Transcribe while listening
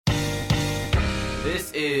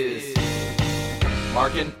This is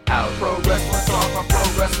Markin Out. Pro Wrestling Talk by Pro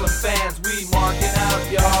Wrestling fans. We marking out,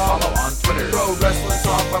 y'all. Follow on Twitter. Pro Wrestling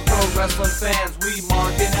Talk by Pro Wrestling fans. We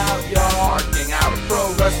marking out, y'all. Marking Out.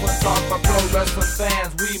 Pro Wrestling Talk by Pro Wrestling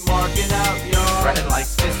fans. We marking out, y'all. Brennan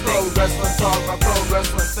likes fisting. Pro Wrestling Talk by Pro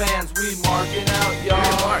Wrestling fans. We marking out, y'all.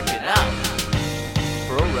 We're marking out.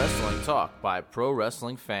 Pro Wrestling Talk by Pro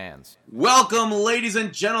Wrestling fans. Welcome, ladies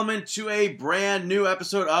and gentlemen, to a brand new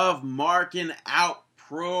episode of Markin Out,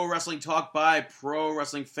 Pro Wrestling Talk by Pro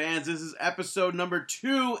Wrestling fans. This is episode number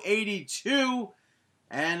 282,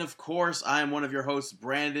 and of course, I am one of your hosts,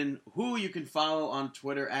 Brandon, who you can follow on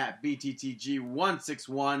Twitter at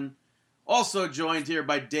BTTG161. Also joined here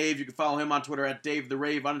by Dave. You can follow him on Twitter at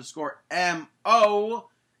DaveTheRave_MO.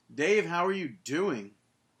 Dave, how are you doing?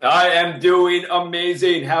 I am doing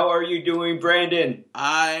amazing. How are you doing, Brandon?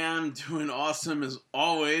 I am doing awesome as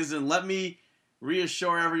always, and let me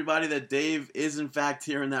reassure everybody that Dave is in fact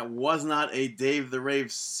here, and that was not a Dave the Rave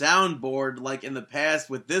soundboard like in the past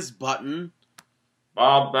with this button.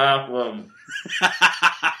 Bob Backlund.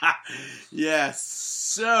 Yes.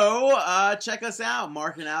 So, check us out,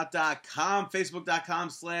 markinout.com,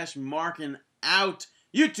 facebook.com/markinout,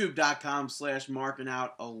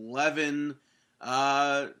 youtube.com/markinout11,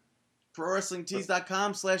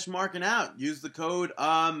 prowrestlingtees.com/markinout. Use the code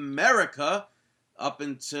America up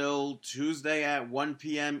until Tuesday at 1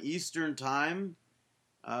 p.m. Eastern Time.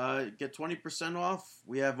 Get 20% off.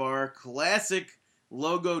 We have our classic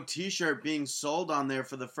logo t-shirt being sold on there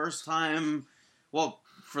for the first time. Well,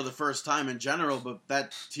 for the first time in general, but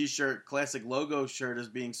that t-shirt, classic logo shirt, is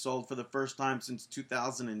being sold for the first time since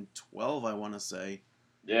 2012, I want to say.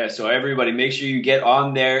 Yeah, so everybody, make sure you get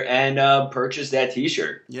on there and purchase that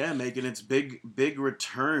t-shirt. Yeah, making its big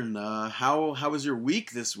return. How was your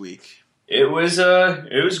week this week? It was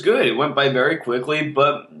good. It went by very quickly,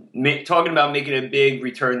 but talking about making a big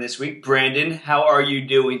return this week, Brandon, how are you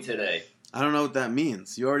doing today? I don't know what that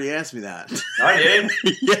means. You already asked me that. I did.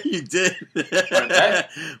 Yeah, you did.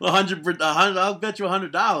 Well, I'll bet you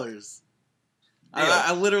 $100.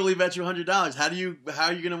 I literally bet you $100. How are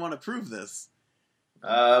you going to want to prove this?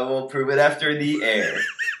 We'll prove it after the air.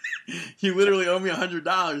 You literally owe me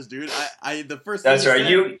 $100, dude. The first. That's right.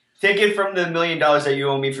 You take it from the $1 million that you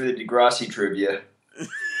owe me for the Degrassi trivia.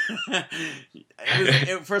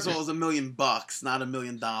 First of all, it was $1 million, not $1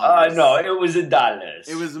 million. No, it was $1.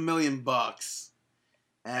 It was $1 million,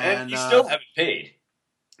 and you still haven't paid.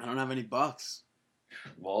 I don't have any bucks.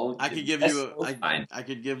 Well, I could give you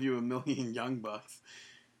 $1 million young bucks.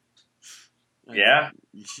 Yeah,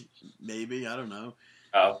 maybe, I don't know.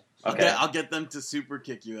 Oh, okay. I'll get them to super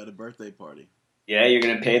kick you at a birthday party. Yeah, you're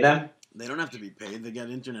gonna pay them? They don't have to be paid. They get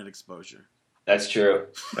internet exposure. That's true.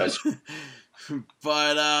 That's true.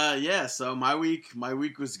 But yeah, so my week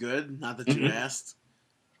was good. Not that you asked.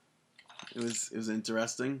 It was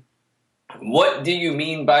interesting. What do you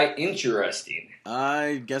mean by interesting?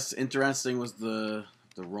 I guess interesting was the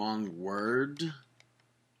wrong word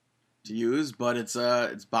to use, but it's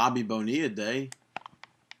Bobby Bonilla Day.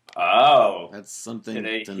 Oh, that's something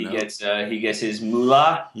to he note. He gets his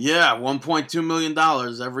moolah. Yeah, $1.2 million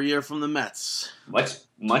every year from the Mets.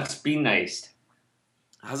 Must be nice.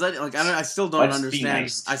 How's that? Like, I still don't understand.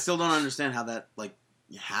 Nice. I still don't understand how that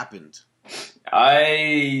happened.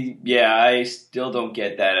 I still don't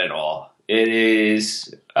get that at all.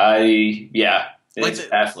 It's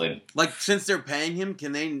baffling. Like, since they're paying him,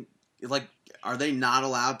 can they are they not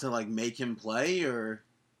allowed to make him play, or?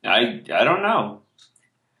 I don't know.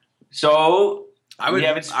 So we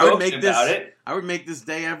haven't spoken about it. I would make this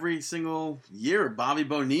day every single year Bobby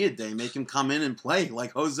Bonilla Day. Make him come in and play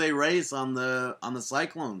like Jose Reyes on the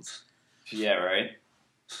Cyclones. Yeah, right.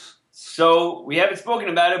 So we haven't spoken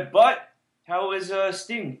about it, but how was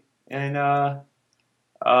Sting and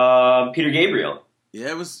Peter Gabriel?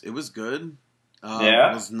 Yeah, it was good.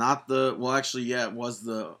 Yeah, it was not it was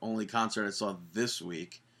the only concert I saw this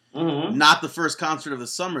week. Mm-hmm. Not the first concert of the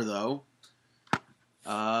summer though.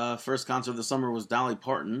 First concert of the summer was Dolly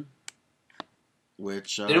Parton.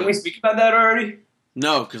 Which didn't we speak about that already?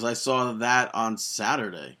 No, because I saw that on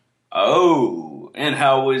Saturday. Oh, and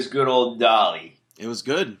how was good old Dolly? It was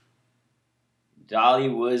good. Dolly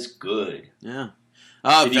was good. Yeah.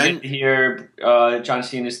 Did you get to hear John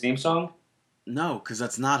Cena's theme song? No, because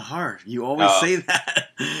that's not hard. You always say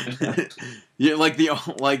that. Yeah,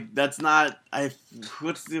 that's not.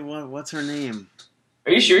 What's her name?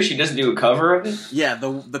 Are you sure she doesn't do a cover of it? Yeah,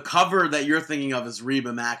 the cover that you're thinking of is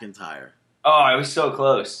Reba McEntire. Oh, I was so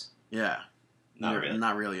close. Yeah. Not really.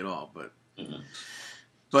 Not really at all, but... Mm-hmm.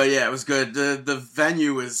 But yeah, it was good. The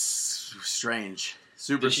venue was strange.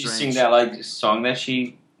 Super strange. Did she sing that song that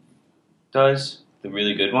she does? The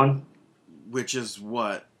really good one? Which is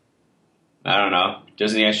what? I don't know.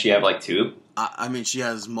 Doesn't he actually have like 2? I mean, she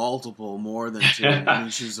has multiple, more than 2. I mean,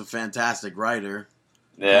 she's a fantastic writer,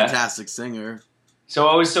 Yeah. fantastic singer. So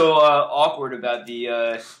what was so awkward about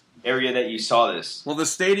the area that you saw this? Well, the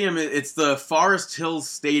stadium, it's the Forest Hills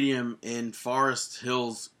Stadium in Forest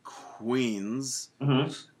Hills, Queens.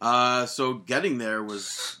 Mm-hmm. So getting there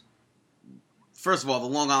was, first of all, the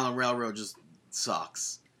Long Island Railroad just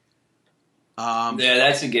sucks. Yeah,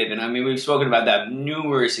 that's a given. I mean, we've spoken about that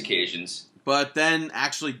numerous occasions. But then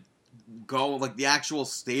actually go, like, the actual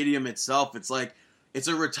stadium itself, it's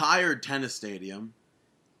a retired tennis stadium.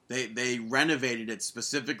 They renovated it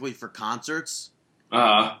specifically for concerts.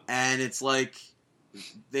 And it's like,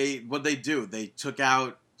 what they do, they took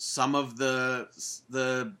out some of the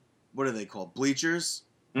what are they called, bleachers,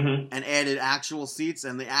 mm-hmm. and added actual seats,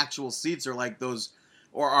 and the actual seats are like those,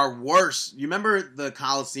 or are worse. You remember the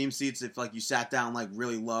Coliseum seats, if like you sat down like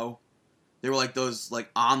really low? They were like those, like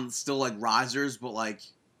still like risers, but like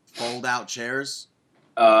fold out chairs.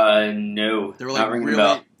 No. They were like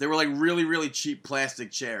really, really cheap plastic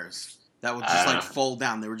chairs that would just like know. fold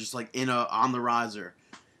down. They were just like on the riser.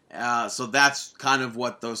 So that's kind of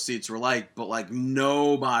what those seats were like, but like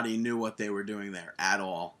nobody knew what they were doing there at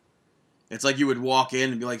all. It's like you would walk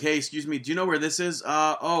in and be like, "Hey, excuse me, do you know where this is?"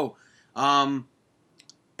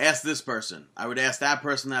 Ask this person. I would ask that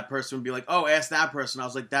person. That person would be like, "Oh, ask that person." I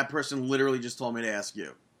was like, "That person literally just told me to ask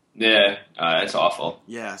you." Yeah, that's awful.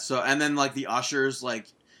 Yeah. So, and then like the ushers, like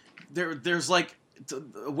there's like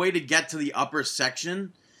a way to get to the upper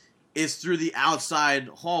section is through the outside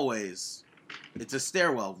hallways. It's a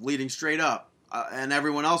stairwell leading straight up, and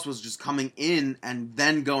everyone else was just coming in and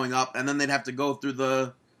then going up, and then they'd have to go through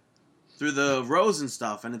the rows and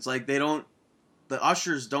stuff. And it's like the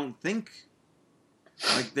ushers don't think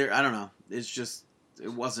like they're. I don't know. It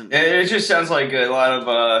wasn't. It just sounds like a lot of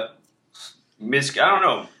I don't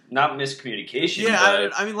know, not miscommunication. Yeah,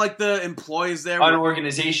 I mean, like the employees there,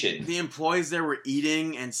 unorganization. The employees there were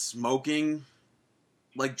eating and smoking.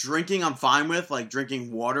 Like drinking, I'm fine with, like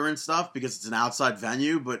drinking water and stuff because it's an outside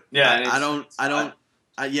venue. But yeah, I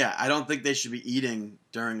don't think they should be eating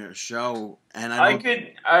during a show. And I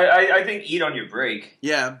think eat on your break.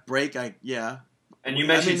 Yeah, break. And you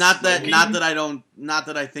mentioned not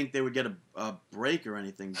that I think they would get a break or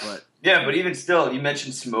anything, but yeah, but even still, you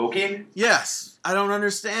mentioned smoking. Yes, I don't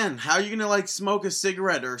understand how are you gonna like smoke a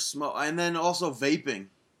cigarette or smoke, and then also vaping.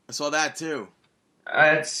 I saw that too.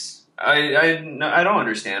 I don't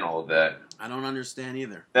understand all of that. I don't understand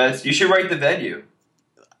either. You should write the venue.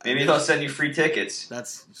 Maybe they'll send you free tickets.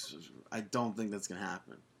 I don't think that's gonna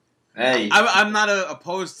happen. Hey, I'm not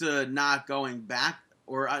opposed to not going back,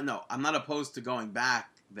 I'm not opposed to going back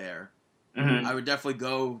there. Mm-hmm. I would definitely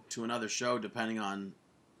go to another show depending on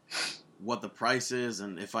what the price is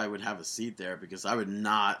and if I would have a seat there, because I would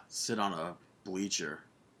not sit on a bleacher.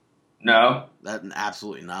 No,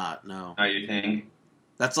 absolutely not. No. Not your thing.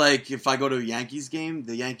 That's like if I go to a Yankees game,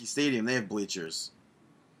 the Yankee Stadium, they have bleachers.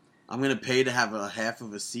 I'm going to pay to have a half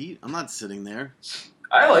of a seat? I'm not sitting there.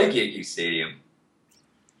 I like Yankee Stadium.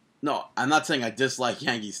 No, I'm not saying I dislike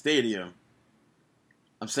Yankee Stadium.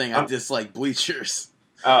 I'm saying I dislike bleachers.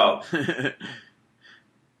 Oh.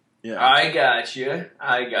 Yeah. I got you.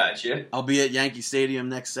 I'll be at Yankee Stadium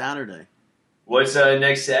next Saturday. What's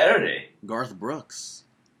next Saturday? Garth Brooks.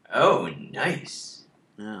 Oh, nice.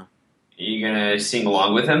 Yeah. Are you going to sing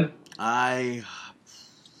along with him? I'm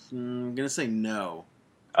going to say no.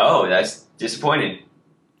 Oh, that's disappointing.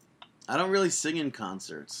 I don't really sing in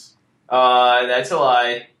concerts. That's a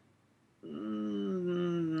lie.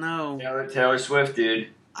 No. Taylor Swift, dude.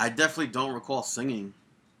 I definitely don't recall singing.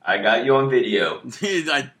 I got you on video.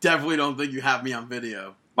 I definitely don't think you have me on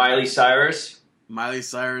video. Miley Cyrus?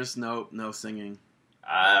 No singing.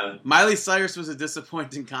 Miley Cyrus was a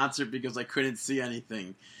disappointing concert because I couldn't see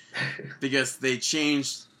anything. Because they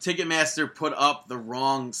changed, Ticketmaster put up the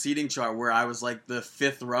wrong seating chart where I was like the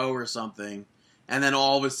 5th row or something. And then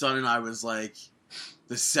all of a sudden I was like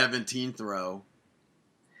the 17th row.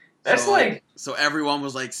 That's So everyone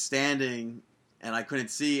was like standing and I couldn't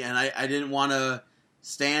see, and I didn't want to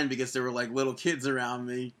stand because there were like little kids around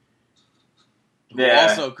me who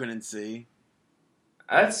also couldn't see.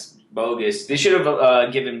 That's bogus. They should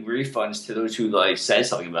have given refunds to those who like said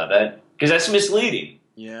something about that, because that's misleading.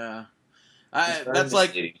 Yeah, that's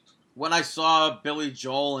like when I saw Billy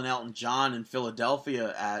Joel and Elton John in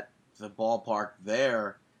Philadelphia at the ballpark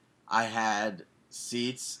there. I had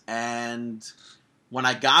seats, and when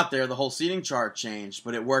I got there, the whole seating chart changed,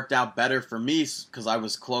 but it worked out better for me because I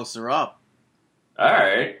was closer up. All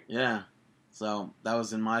right. Yeah, so that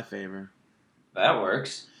was in my favor. That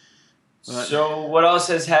works. So what else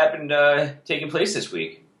has happened taking place this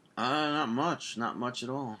week? Not much at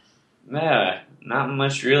all. Nah, not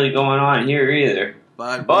much really going on here either.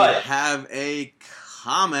 But we have a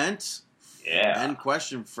comment and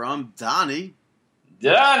question from Donnie.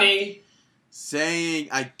 Donnie! Saying,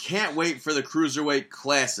 I can't wait for the Cruiserweight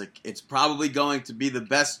Classic. It's probably going to be the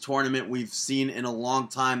best tournament we've seen in a long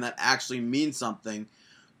time that actually means something.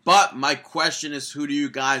 But my question is, who do you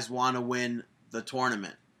guys want to win the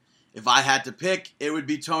tournament? If I had to pick, it would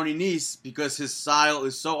be Tony Nese because his style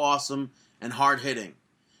is so awesome and hard-hitting.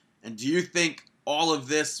 And do you think all of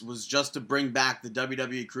this was just to bring back the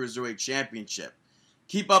WWE Cruiserweight Championship?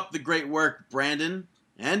 Keep up the great work, Brandon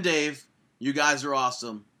and Dave. You guys are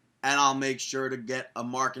awesome. And I'll make sure to get a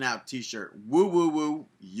Markin Out t-shirt. Woo, woo, woo.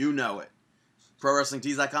 You know it.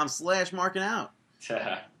 ProWrestlingTees.com/MarkinOut.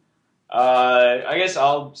 I guess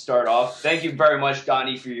I'll start off. Thank you very much,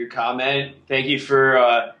 Donnie, for your comment. Thank you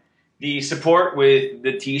for the support with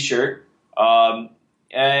the t-shirt.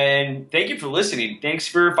 And thank you for listening. Thanks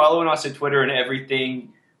for following us on Twitter and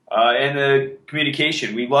everything, and the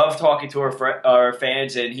communication. We love talking to our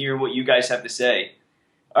fans and hearing what you guys have to say.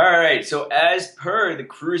 All right, so as per the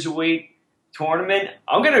Cruiserweight tournament,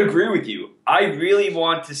 I'm going to agree with you. I really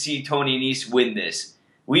want to see Tony Nese win this.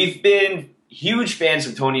 We've been huge fans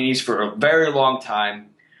of Tony Nese for a very long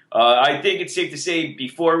time. I think it's safe to say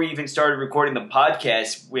before we even started recording the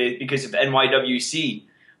podcast because of NYWC,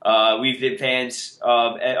 we've been fans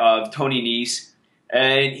of Tony Nese.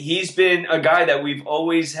 And he's been a guy that we've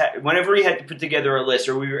always had. Whenever he had to put together a list,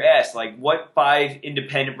 or we were asked, like, what 5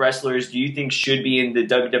 independent wrestlers do you think should be in the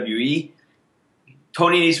WWE?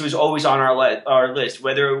 Tony Nese was always on our list.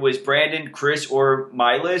 Whether it was Brandon, Chris, or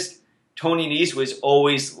my list, Tony Nese was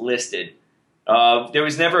always listed. There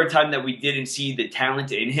was never a time that we didn't see the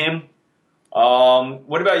talent in him.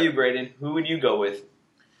 What about you, Brandon? Who would you go with?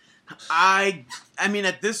 I mean,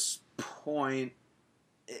 at this point,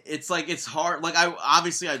 it's like it's hard. Like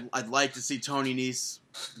I'd like to see Tony Nese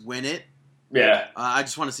win it. Yeah. I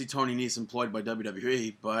just want to see Tony Nese employed by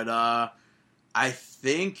WWE, but I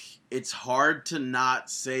think it's hard to not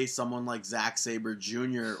say someone like Zack Sabre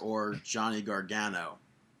Jr. or Johnny Gargano.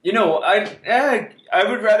 You know, I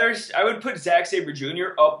would put Zack Sabre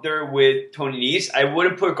Jr. up there with Tony Nese. I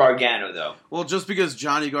wouldn't put Gargano though. Well, just because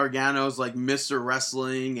Johnny Gargano's like Mr.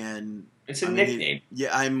 Wrestling and it's a nickname.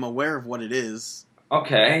 Yeah, I'm aware of what it is.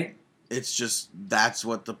 Okay. It's just that's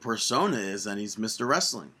what the persona is, and he's Mr.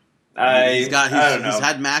 Wrestling. I don't know. He's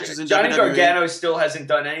had matches in Johnny WWE. Gargano still hasn't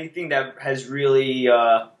done anything that has really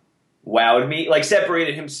wowed me, like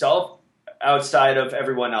separated himself outside of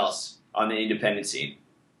everyone else on the independent scene.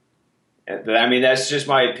 I mean, that's just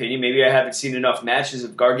my opinion. Maybe I haven't seen enough matches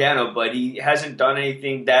of Gargano, but he hasn't done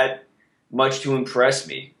anything that much to impress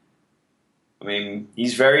me. I mean,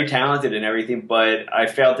 he's very talented and everything, but I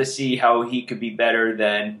failed to see how he could be better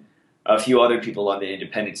than a few other people on the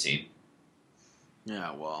independent scene.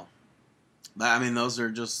 Yeah, well, I mean, those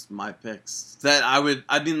are just my picks. Not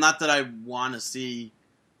that I want to see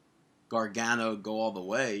Gargano go all the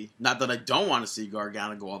way. Not that I don't want to see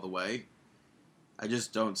Gargano go all the way. I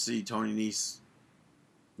just don't see Tony Nese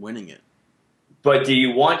winning it. But do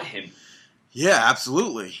you want him? Yeah,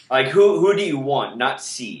 absolutely. Like, who do you want, not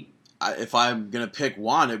see? If I'm going to pick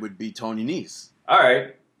one, it would be Tony Nese. All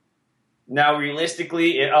right. Now,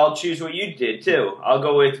 realistically, I'll choose what you did, too. I'll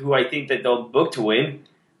go with who I think that they'll book to win.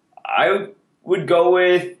 I would go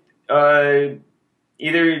with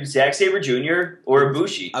either Zack Sabre Jr. or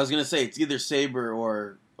Ibushi. I was going to say, it's either Sabre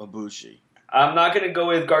or Ibushi. I'm not going to go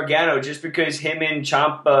with Gargano just because him and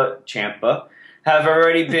Ciampa have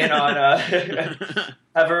already been on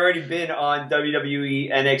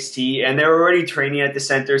WWE NXT, and they're already training at the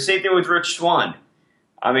center. Same thing with Rich Swann.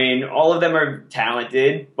 I mean, all of them are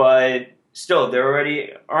talented, but still,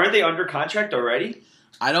 aren't they under contract already?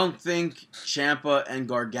 I don't think Ciampa and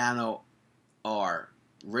Gargano are.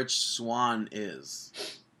 Rich Swann is.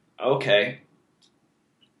 Okay.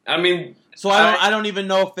 I mean, so I don't even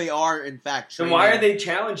know if they are in fact training. Then why are they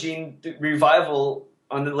challenging the Revival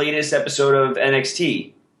on the latest episode of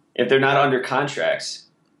NXT if they're not under contracts?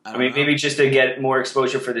 I mean, maybe just to get more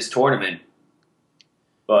exposure for this tournament.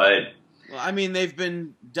 But well, I mean, they've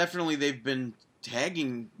been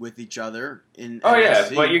tagging with each other in. Oh NXT. yeah,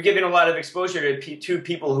 but you're giving a lot of exposure to two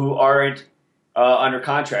people who aren't under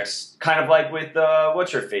contracts, kind of like with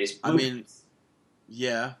what's her face. I mean,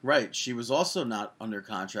 yeah, right. She was also not under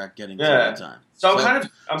contract getting TV time. So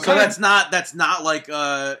that's not like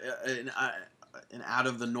an out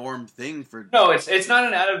of the norm thing for. No, it's not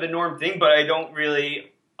an out of the norm thing, but I don't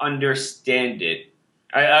really understand it.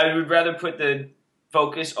 I would rather put the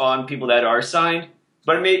focus on people that are signed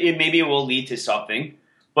but maybe it will lead to something.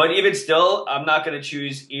 But even still, I'm not going to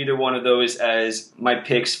choose either one of those as my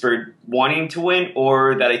picks for wanting to win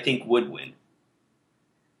or that I think would win.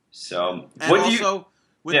 So, and also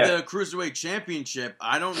with the Cruiserweight Championship,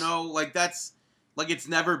 I don't know, like that's like it's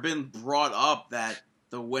never been brought up that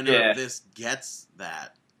the winner of this gets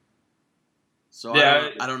that. So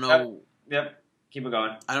I don't know. Yep, keep it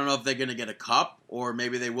going. I don't know if they're going to get a cup or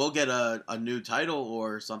maybe they will get a new title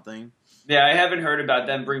or something. Yeah, I haven't heard about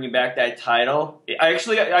them bringing back that title.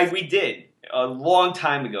 We did a long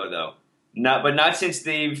time ago though. Not since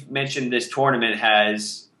they've mentioned this tournament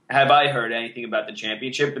have I heard anything about the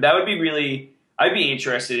championship. But that would be I'd be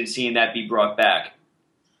interested in seeing that be brought back.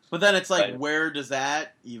 But then it's like, where does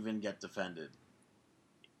that even get defended?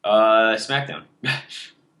 SmackDown.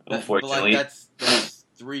 Unfortunately, that's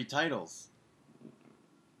 3 titles.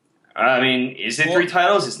 I mean, is it 3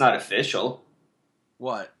 titles? It's not official.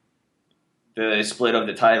 What? The split of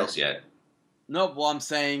the titles yet. No, well, I'm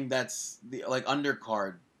saying that's the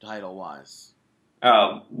undercard title wise.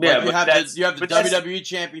 Oh, yeah, you have the WWE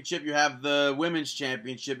Championship, you have the Women's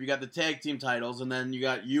Championship, you got the Tag Team titles, and then you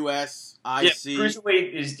got US, IC. Yeah,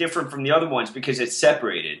 Cruiserweight is different from the other ones because it's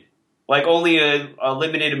separated. Like only a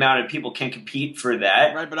limited amount of people can compete for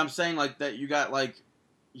that. Right, but I'm saying like that you got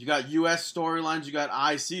US storylines, you got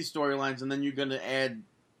IC storylines, and then you're gonna add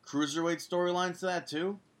Cruiserweight storylines to that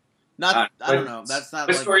too. I don't know. That's not.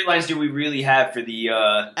 What storylines do we really have for the?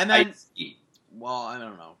 And then, IC? Well, I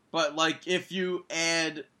don't know. But like, if you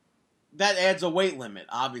add, that adds a weight limit.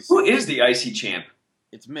 Obviously, who is the IC champ?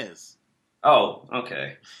 It's Miz. Oh,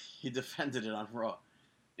 okay. He defended it on Raw.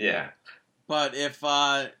 Yeah. But if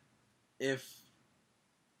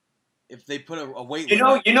they put a weight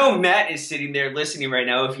limit, Matt is sitting there listening right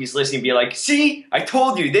now. If he's listening, be like, "See, I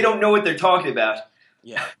told you, they don't know what they're talking about."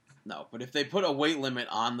 Yeah. No, but if they put a weight limit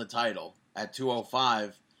on the title at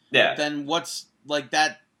 205, then what's like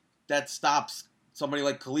that stops somebody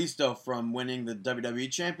like Kalisto from winning the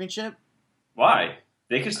WWE Championship? Why?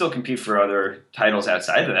 They can still compete for other titles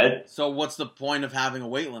outside of that. So what's the point of having a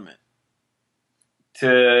weight limit?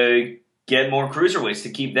 To get more cruiserweights,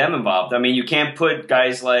 to keep them involved. I mean, you can't put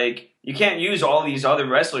guys you can't use all these other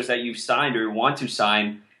wrestlers that you've signed or want to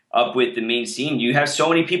sign up with the main scene. You have so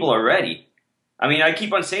many people already. I mean, I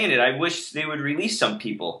keep on saying it. I wish they would release some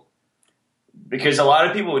people. Because a lot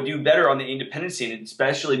of people would do better on the independent scene,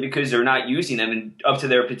 especially because they're not using them up to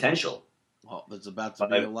their potential. Well, there's about to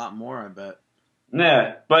be a lot more, I bet.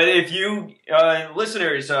 Yeah, but if you,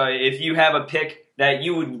 listeners, if you have a pick that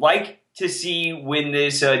you would like to see win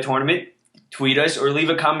this tournament, tweet us or leave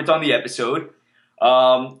a comment on the episode.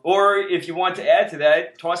 Or if you want to add to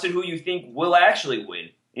that, toss in who you think will actually win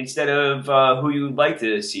instead of who you would like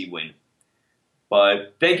to see win.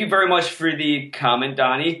 But thank you very much for the comment,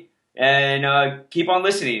 Donnie, and keep on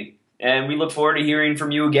listening. And we look forward to hearing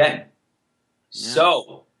from you again. Yeah.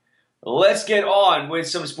 So, let's get on with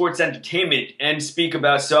some sports entertainment and speak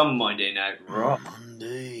about some Monday Night Raw.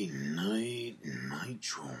 Monday Night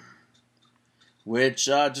Nitro. Which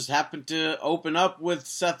just happened to open up with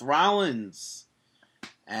Seth Rollins.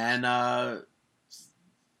 And I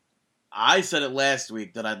said it last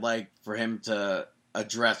week that I'd like for him to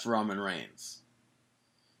address Roman Reigns.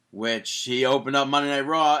 Which he opened up Monday Night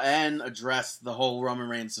Raw and addressed the whole Roman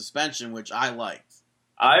Reigns suspension, which I liked.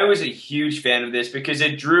 I was a huge fan of this because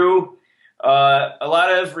it drew a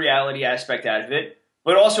lot of reality aspect out of it.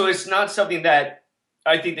 But also it's not something that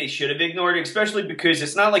I think they should have ignored, especially because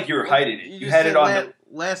it's not like you were hiding it. You had it on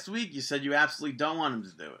last week. You said you absolutely don't want him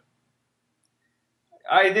to do it.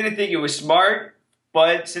 I didn't think it was smart,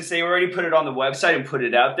 but since they already put it on the website and put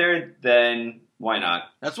it out there, then why not?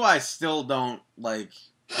 That's why I still don't like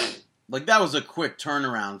that was a quick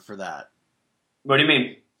turnaround for that. What do you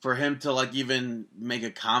mean? For him to even make a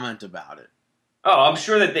comment about it. Oh, I'm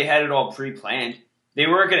sure that they had it all pre-planned. They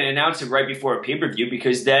weren't going to announce it right before a pay-per-view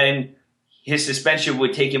because then his suspension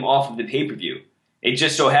would take him off of the pay-per-view. It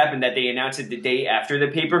just so happened that they announced it the day after the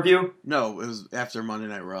pay-per-view. No, it was after Monday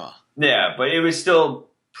Night Raw. Yeah, but it was still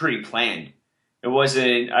pretty planned. It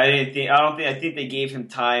wasn't. I think they gave him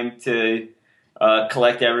time to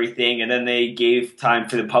collect everything, and then they gave time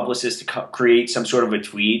for the publicist to create some sort of a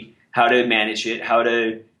tweet, how to manage it, how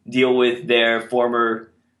to deal with their former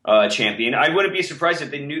champion. I wouldn't be surprised if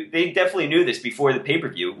they knew. They definitely knew this before the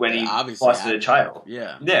pay-per-view when he lost to the child.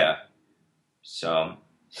 Yeah. So,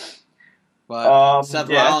 but Seth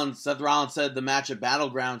Rollins said the match at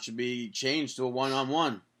Battleground should be changed to a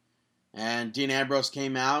 1-on-1. And Dean Ambrose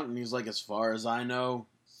came out and he was like, as far as I know,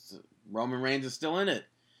 Roman Reigns is still in it.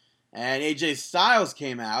 And AJ Styles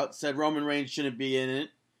came out, said Roman Reigns shouldn't be in it.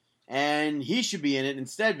 and he should be in it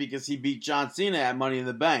instead because he beat John Cena at Money in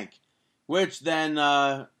the Bank, which then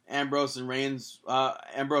Ambrose and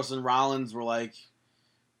Rollins were like,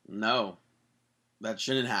 no, that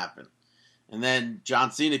shouldn't happen. And then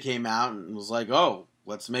John Cena came out and was like, oh,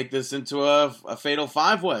 let's make this into a fatal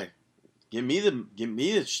 5-way. Give me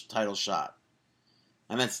the title shot.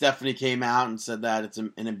 And then Stephanie came out and said that it's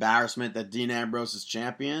an embarrassment that Dean Ambrose is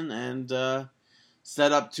champion, and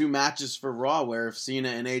set up 2 matches for Raw where if Cena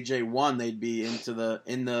and AJ won, they'd be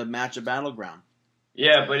in the match of Battleground.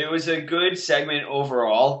 Yeah, but it was a good segment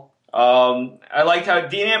overall. I liked how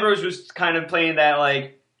Dean Ambrose was kind of playing that,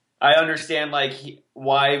 like, I understand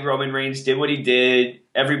why Roman Reigns did what he did.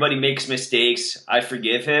 Everybody makes mistakes. I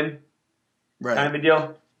forgive him. Right. Kind of a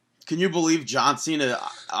deal. Can you believe John Cena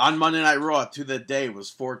on Monday Night Raw to the day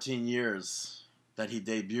was 14 years that he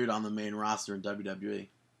debuted on the main roster in WWE?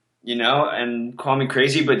 You know, and call me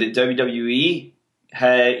crazy, but the WWE,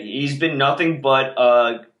 he's been nothing but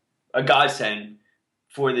a godsend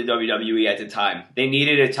for the WWE at the time. They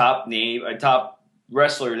needed a top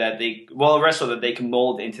wrestler that they can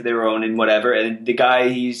mold into their own and whatever. And the guy,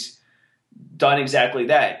 he's done exactly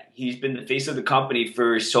that. He's been the face of the company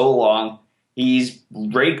for so long. He's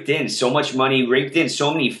raked in so much money, raked in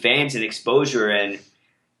so many fans and exposure, and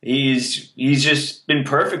he's just been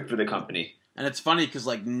perfect for the company. And it's funny because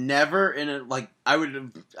never in a I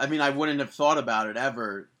wouldn't have thought about it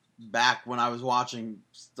ever back when I was watching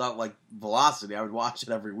stuff like Velocity. I would watch it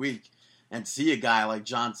every week and see a guy like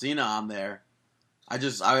John Cena on there. I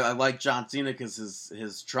like John Cena because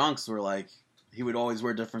his trunks were he would always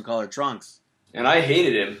wear different colored trunks. And I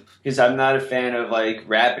hated him because I'm not a fan of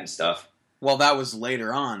rap and stuff. Well, that was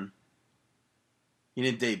later on. He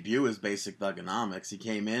didn't debut as Basic Thugonomics. He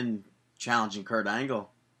came in challenging Kurt Angle.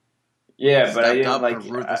 Yeah, but I didn't up like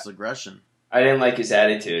for ruthless aggression. I didn't like his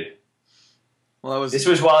attitude. Well, this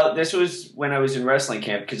was when I was in wrestling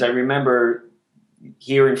camp because I remember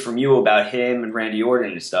hearing from you about him and Randy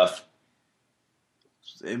Orton and stuff.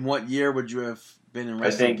 In what year would you have been in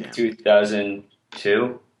wrestling camp? I think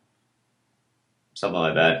 2002, something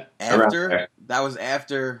like that. That was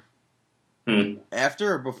after.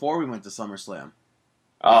 After or before we went to SummerSlam?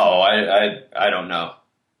 Oh, I don't know.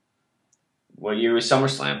 What year was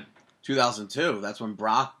SummerSlam? 2002. That's when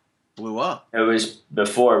Brock blew up. It was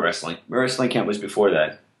before wrestling. Wrestling camp was before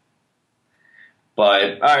that.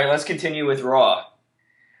 But, all right, let's continue with Raw.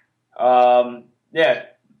 Yeah,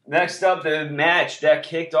 next up, the match that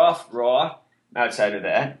kicked off Raw. Outside of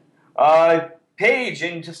that, Paige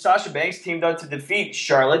and Sasha Banks teamed up to defeat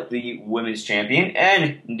Charlotte, the women's champion,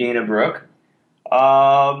 and Dana Brooke.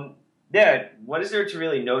 Yeah, what is there to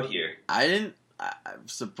really note here?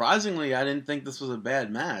 Surprisingly, I didn't think this was a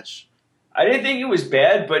bad match. I didn't think it was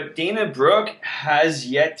bad, but Dana Brooke has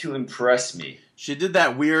yet to impress me. She did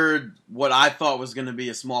that weird, what I thought was going to be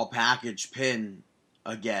a small package pin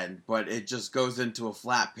again, but it just goes into a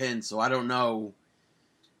flat pin, so I don't know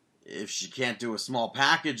if she can't do a small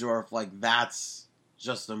package or if that's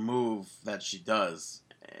just a move that she does.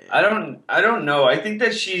 I don't know. I think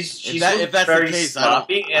that she's if that's very the case,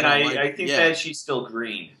 sloppy, I think that she's still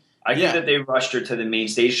green. I think that they rushed her to the main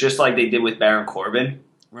stage just like they did with Baron Corbin.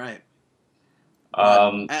 Right.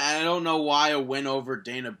 And I don't know why a win over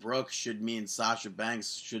Dana Brooke should mean Sasha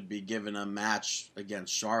Banks should be given a match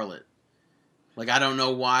against Charlotte. I don't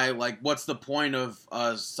know why. What's the point of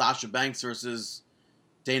Sasha Banks versus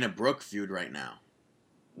Dana Brooke feud right now?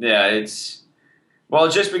 Yeah, it's... Well,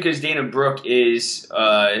 just because Dana Brooke is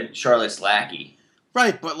Charlotte's lackey.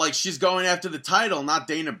 Right, but she's going after the title, not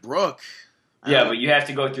Dana Brooke. Yeah, but you have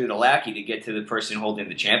to go through the lackey to get to the person holding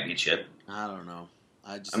the championship. I don't know.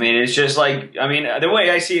 It's just the way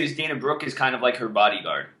I see it is Dana Brooke is kind of like her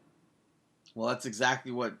bodyguard. Well, that's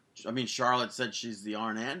exactly what... Charlotte said she's the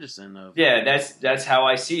Arn Anderson of... Yeah, that's how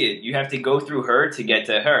I see it. You have to go through her to get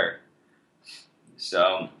to her.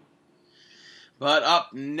 So... But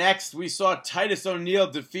up next, we saw Titus O'Neil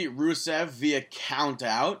defeat Rusev via count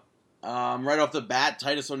out. Right off the bat,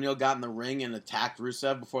 Titus O'Neil got in the ring and attacked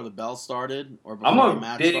Rusev before the bell started or before the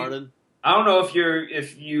match started. I don't know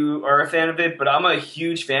if you are a fan of it, but I'm a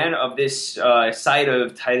huge fan of this side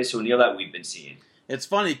of Titus O'Neil that we've been seeing. It's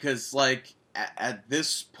funny because, at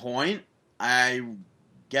this point, I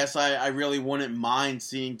guess I really wouldn't mind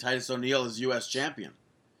seeing Titus O'Neil as U.S. champion.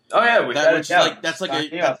 Oh yeah,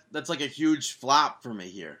 that's a huge flop for me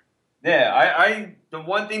here. Yeah, I the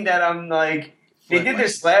one thing that I'm they did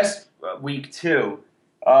this last week too,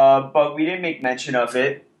 but we didn't make mention of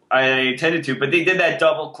it. I intended to, but they did that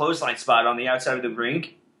double clothesline spot on the outside of the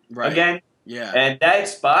ring again. Yeah, and that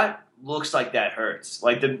spot looks like that hurts.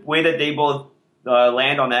 The way that they both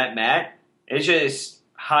land on that mat, it's just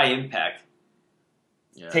high impact.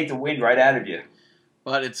 Yeah. Take the wind right out of you.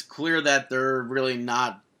 But it's clear that they're really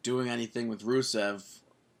not doing anything with Rusev.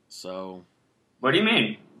 So, What do you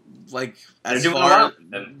mean? like, They're as doing a far lot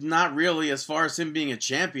with him. not really as far as him being a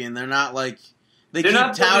champion, they're not like they They're keep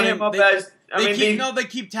not building touting him up they, as. they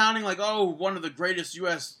keep touting like, oh, one of the greatest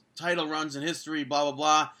U.S. title runs in history, blah blah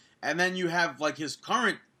blah, and then you have like his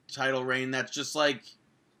current title reign that's just like,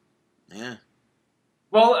 yeah.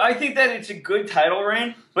 Well, I think that it's a good title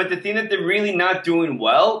reign, but the thing that they're really not doing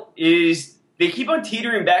well is they keep on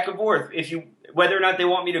teetering back and forth. Whether or not they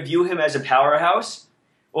want me to view him as a powerhouse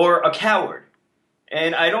or a coward.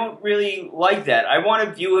 And I don't really like that. I want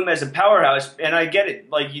to view him as a powerhouse, and I get it.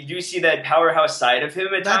 Like, you do see that powerhouse side of him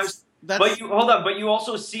at times. But you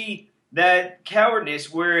also see that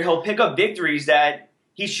cowardness where he'll pick up victories that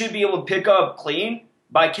he should be able to pick up clean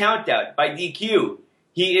by countout, by DQ.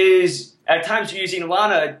 He is, at times, using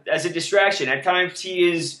Lana as a distraction. At times,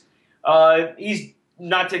 he's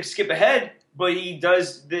not to skip ahead, but he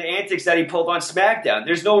does the antics that he pulled on SmackDown.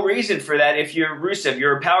 There's no reason for that if you're Rusev.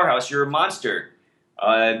 You're a powerhouse. You're a monster.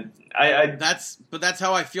 That's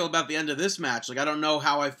how I feel about the end of this match. Like, I don't know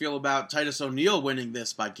how I feel about Titus O'Neil winning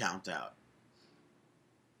this by countout.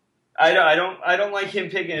 I don't like him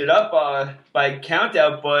picking it up by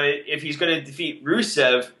countout, but if he's going to defeat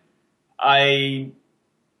Rusev, I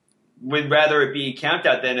would rather it be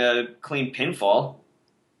countout than a clean pinfall.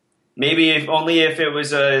 Maybe if it was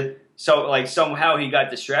somehow he got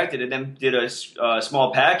distracted and then did a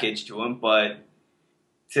small package to him, but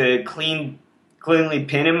to cleanly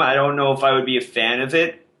pin him, I don't know if I would be a fan of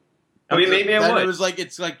it. I mean, maybe I would.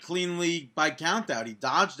 It's like cleanly by countout. He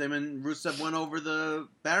dodged him, and Rusev went over the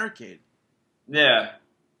barricade. Yeah.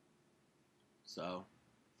 So,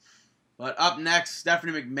 but up next,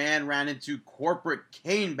 Stephanie McMahon ran into Corporate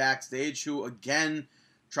Kane backstage, who again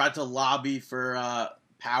tried to lobby for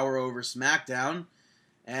power over SmackDown,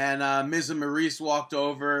 and Miz and Maurice walked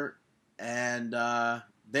over, and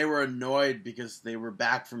they were annoyed because they were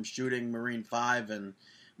back from shooting Marine 5, and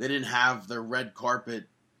they didn't have their red carpet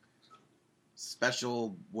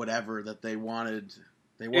special whatever that they wanted.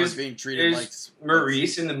 They weren't being treated like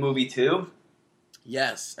Maurice in the movie too.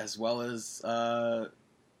 Yes, as well as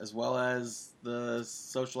the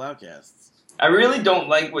Social Outcasts. I really don't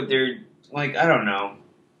like what they're like. I don't know.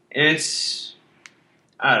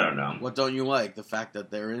 I don't know. What don't you like? The fact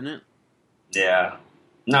that they're in it? Yeah.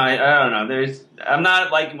 No, I don't know. I'm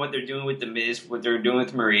not liking what they're doing with the Miz, what they're doing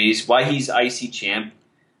with Maurice, why he's IC champ.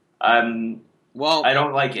 Well, I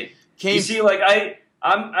don't like it. You see, like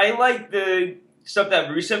I like the stuff that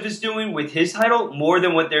Rusev is doing with his title more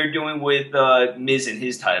than what they're doing with Miz and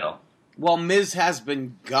his title. Well, Miz has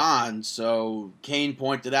been gone, so Kane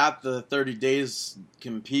pointed out the 30 days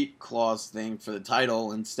compete clause thing for the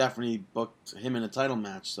title, and Stephanie booked him in a title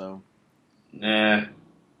match, so. Nah.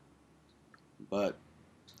 But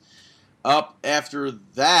up after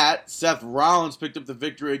that, Seth Rollins picked up the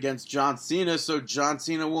victory against John Cena, so John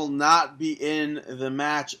Cena will not be in the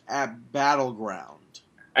match at Battleground.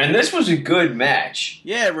 And this was a good match.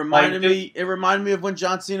 Yeah, it reminded me of when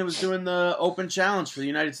John Cena was doing the Open Challenge for the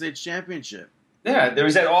United States Championship. Yeah, there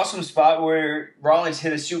was that awesome spot where Rollins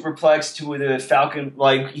hit a superplex to the Falcon.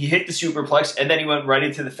 Like, he hit the superplex, and then he went right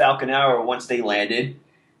into the Falcon Hour once they landed.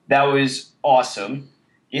 That was awesome.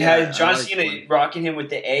 You had John Cena rocking him with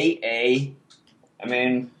the AA. I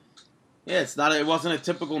mean, yeah, it wasn't a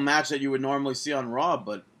typical match that you would normally see on Raw,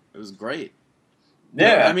 but it was great.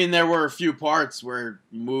 Yeah. I mean, there were a few parts where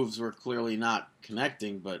moves were clearly not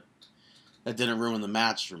connecting, but that didn't ruin the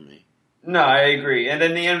match for me. No, I agree. And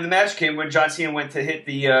then the end of the match came when John Cena went to hit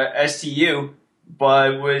the STU,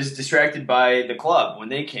 but was distracted by the Club when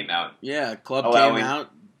they came out. Yeah, Club came out.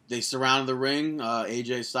 They surrounded the ring.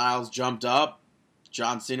 AJ Styles jumped up.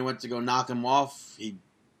 John Cena went to go knock him off. He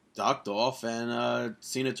ducked off, and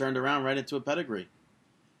Cena turned around right into a pedigree.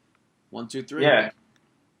 1, 2, 3. Yeah.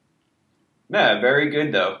 Yeah, very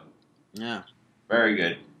good, though. Yeah. Very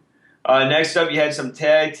good. Next up, you had some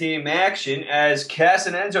tag team action as Cass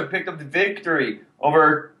and Enzo picked up the victory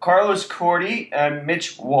over Carlos Cordy and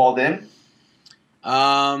Mitch Walden.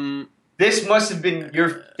 This must have been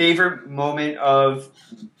your favorite moment of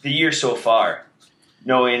the year so far,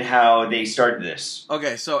 knowing how they started this.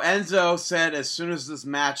 Okay, so Enzo said as soon as this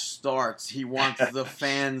match starts, he wants the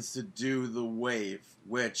fans to do the wave,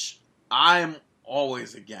 which I'm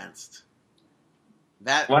always against.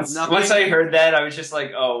 Once I heard that, I was just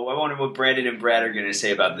like, oh, I wonder what Brandon and Brad are going to say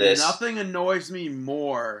about this. Nothing annoys me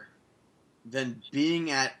more than being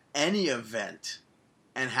at any event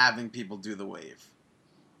and having people do the wave.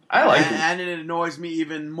 I like it. And it annoys me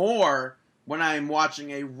even more when I'm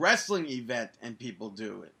watching a wrestling event and people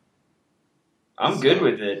do it. I'm good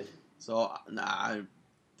with it. So,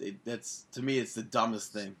 that's, to me, it's the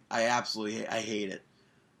dumbest thing. I hate it.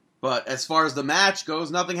 But as far as the match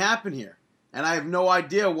goes, nothing happened here. And I have no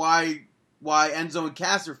idea why Enzo and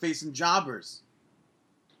Cass are facing jobbers.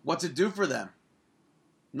 What's it do for them?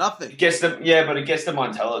 Nothing. It gets them, but it gets them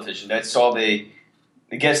on television. That's all it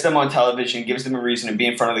gets them on television, gives them a reason to be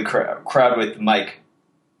in front of the crowd with Mike.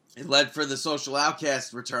 It led for the Social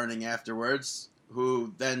Outcasts returning afterwards,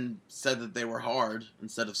 who then said that they were hard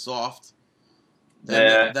instead of soft.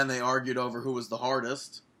 Then they argued over who was the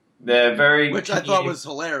hardest. Which I thought was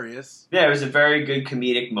hilarious. Yeah, it was a very good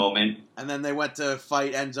comedic moment. And then they went to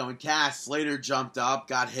fight Enzo and Cass. Slater jumped up,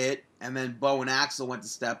 got hit, and then Bo and Axel went to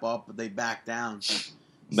step up, but they backed down. So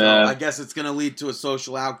I guess it's going to lead to a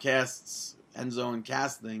Social Outcasts Enzo and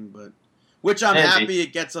Cass thing, but which I'm happy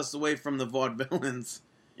it gets us away from the vaudevillains.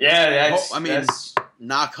 Yeah, that's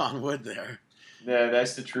knock on wood there. Yeah,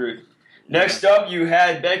 that's the truth. Next up, you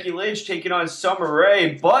had Becky Lynch taking on Summer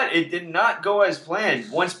Rae, but it did not go as planned.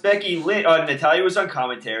 Once Natalya was on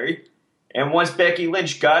commentary, and once Becky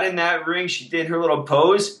Lynch got in that ring, she did her little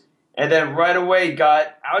pose, and then right away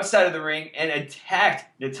got outside of the ring and attacked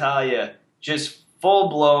Natalya, just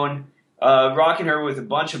full-blown, rocking her with a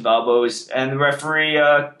bunch of elbows, and the referee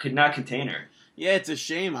could not contain her. Yeah, it's a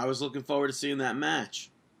shame. I was looking forward to seeing that match.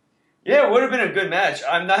 Yeah, it would have been a good match.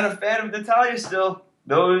 I'm not a fan of Natalya still.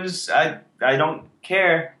 Those, I don't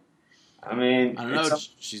care. I mean... I don't know.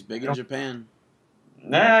 She's big in Japan.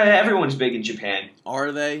 Nah, everyone's big in Japan.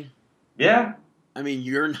 Are they? Yeah. I mean,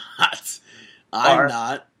 you're not. I'm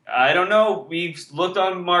not. I don't know. We've looked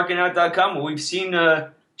on markinout.com. We've seen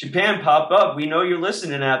Japan pop up. We know you're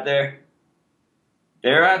listening out there.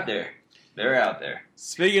 They're out there. They're out there.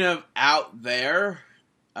 Speaking of out there,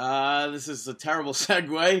 this is a terrible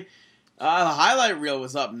segue. The highlight reel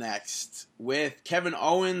was up next with Kevin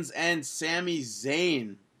Owens and Sami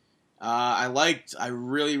Zayn. I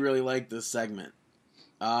really, really liked this segment.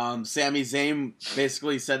 Sami Zayn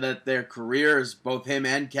basically said that their careers, both him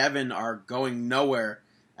and Kevin, are going nowhere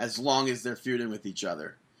as long as they're feuding with each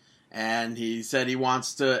other. And he said he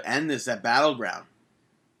wants to end this at Battleground.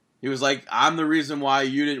 He was like, I'm the reason why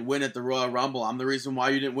you didn't win at the Royal Rumble. I'm the reason why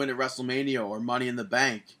you didn't win at WrestleMania or Money in the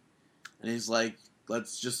Bank. And he's like,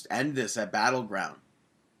 let's just end this at Battleground.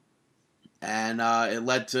 And it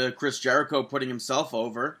led to Chris Jericho putting himself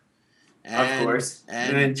over. Of course.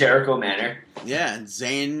 And in Jericho manner. Yeah, and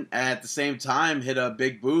Zayn at the same time hit a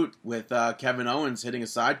big boot with Kevin Owens hitting a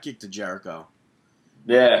sidekick to Jericho.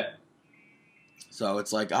 Yeah. So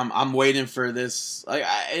it's like I'm waiting for this. Like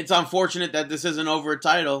it's unfortunate that this isn't over a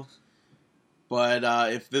title, but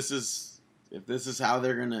if this is how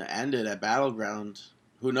they're gonna end it at Battleground,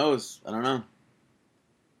 who knows? I don't know.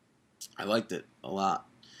 I liked it a lot.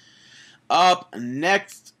 Up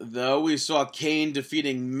next, though, we saw Kane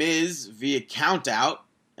defeating Miz via countout.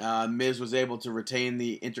 Miz was able to retain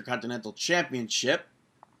the Intercontinental Championship.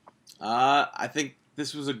 I think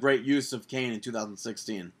this was a great use of Kane in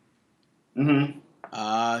 2016.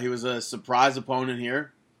 Mm-hmm. He was a surprise opponent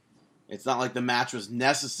here. It's not like the match was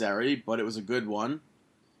necessary, but it was a good one.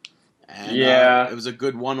 And it was a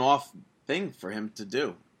good one-off thing for him to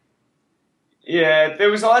do. Yeah,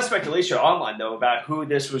 there was a lot of speculation online, though, about who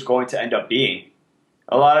this was going to end up being.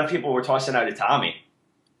 A lot of people were tossing out Itami.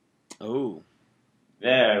 Oh.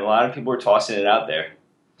 Yeah, a lot of people were tossing it out there.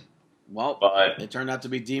 Well, it turned out to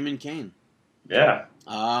be Demon Kane. Yeah.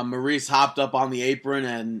 Maurice hopped up on the apron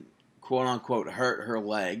and, quote-unquote, hurt her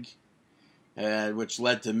leg, which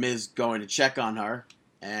led to Miz going to check on her,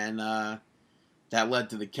 and that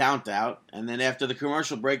led to the countout. And then after the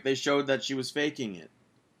commercial break, they showed that she was faking it.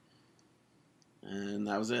 And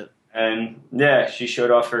that was it. And, yeah, she showed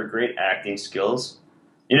off her great acting skills.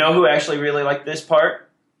 You know who actually really liked this part?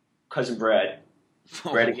 Cousin Brad.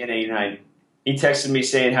 Brad again, 89. He texted me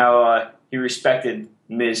saying how he respected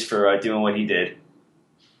Miz for doing what he did.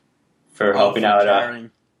 For helping out.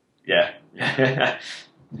 Yeah.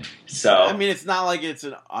 So. I mean, it's not like it's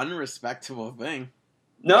an unrespectable thing.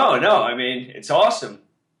 No. I mean, it's awesome.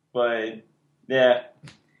 But, yeah.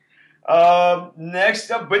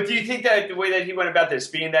 Next up, but do you think that the way that he went about this,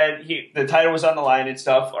 being that the title was on the line and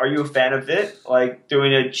stuff, are you a fan of it? Like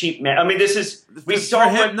doing a cheap man? I mean, we saw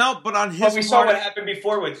what happened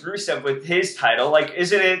before with Rusev with his title. Like,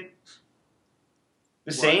 isn't it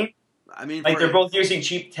the same? I mean, like they're both using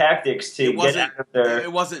cheap tactics to get out of their.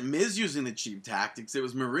 It wasn't Miz using the cheap tactics; it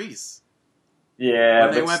was Maurice. Yeah.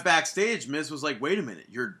 When they went backstage, Miz was like, "Wait a minute,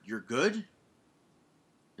 you're good."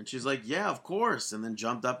 And she's like, yeah, of course. And then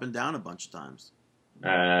jumped up and down a bunch of times.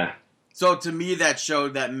 So to me, that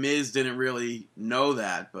showed that Miz didn't really know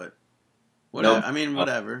that, but whatever. Nope. I mean,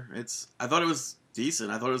 whatever. I thought it was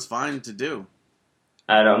decent. I thought it was fine to do.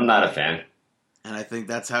 I'm not a fan. And I think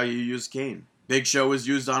that's how you use Kane. Big Show was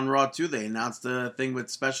used on Raw too. They announced a thing with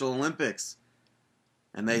Special Olympics,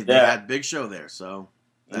 and they had Big Show there. So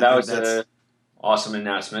that was an awesome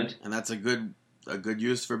announcement. And that's a good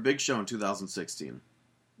use for Big Show in 2016.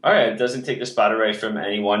 All right, it doesn't take the spot away from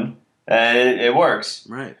anyone. It works.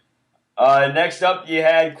 Right. Next up, you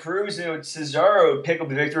had Cruz and Cesaro pick up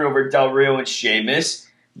the victory over Del Rio and Sheamus.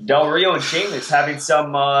 Del Rio and Sheamus having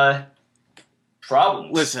some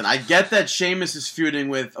problems. Listen, I get that Sheamus is feuding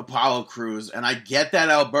with Apollo Crews, and I get that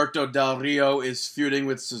Alberto Del Rio is feuding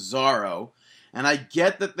with Cesaro, and I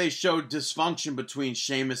get that they showed dysfunction between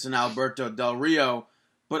Sheamus and Alberto Del Rio,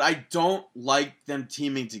 but I don't like them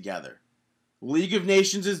teaming together. League of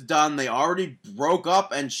Nations is done. They already broke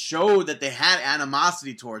up and showed that they had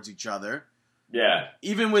animosity towards each other. Yeah.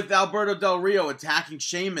 Even with Alberto Del Rio attacking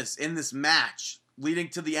Sheamus in this match, leading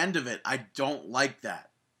to the end of it, I don't like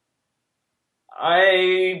that.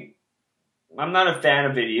 I'm not a fan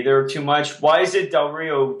of it either too much. Why is it Del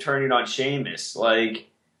Rio turning on Sheamus? Like,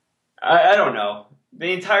 I don't know.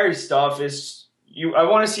 The entire stuff is... I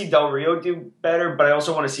want to see Del Rio do better, but I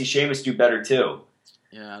also want to see Sheamus do better too.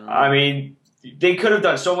 Yeah, I don't know. I mean... They could have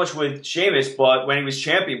done so much with Sheamus, but when he was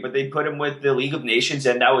champion, but they put him with the League of Nations,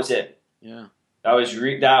 and that was it. Yeah, that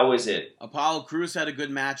was it. Apollo Crews had a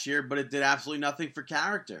good match here, but it did absolutely nothing for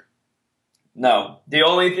character. No, the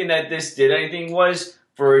only thing that this did anything was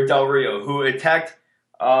for Del Rio, who attacked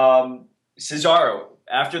Cesaro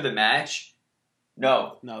after the match.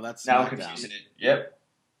 No, that's now I'm confusing it. Yep.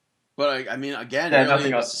 But I mean, again, really,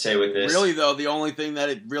 nothing else to say with this. Really, though, the only thing that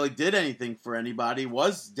it really did anything for anybody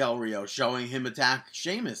was Del Rio showing him attack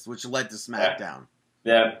Sheamus, which led to SmackDown.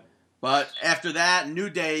 Yeah. But after that, New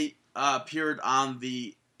Day appeared on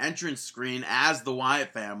the entrance screen as the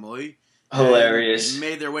Wyatt family. Hilarious.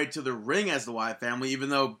 Made their way to the ring as the Wyatt family, even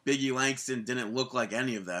though Biggie Langston didn't look like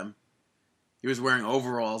any of them. He was wearing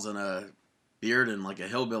overalls and a beard and like a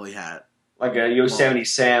hillbilly hat. Like a Yosemite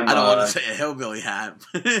Sam. I don't want to say a hillbilly hat.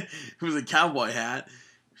 It was a cowboy hat.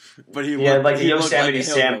 But he looked like a Yosemite like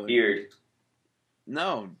Sam beard.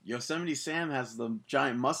 No, Yosemite Sam has the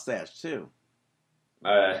giant mustache too.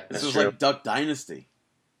 This was true. like Duck Dynasty.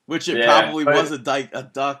 Which it probably was a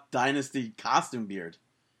Duck Dynasty costume beard.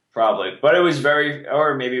 Probably. But it was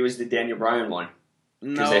or maybe it was the Daniel Bryan one.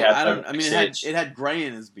 No, I don't. I mean, it had gray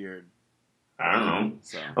in his beard. I don't know.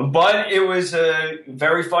 So. But it was a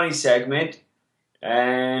very funny segment.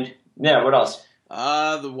 And, yeah, what else?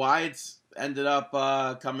 The Wyatts ended up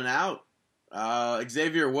coming out.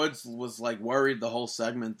 Xavier Woods was, like, worried the whole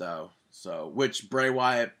segment, though. So, which Bray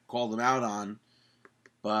Wyatt called him out on.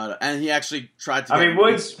 And he actually tried to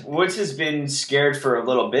Woods has been scared for a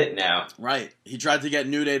little bit now. Right. He tried to get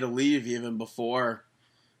New Day to leave even before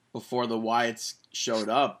the Wyatts showed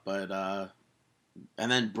up. But,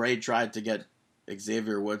 and then Bray tried to get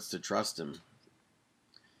Xavier Woods to trust him.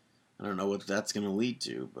 I don't know what that's going to lead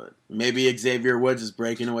to, but maybe Xavier Woods is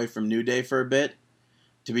breaking away from New Day for a bit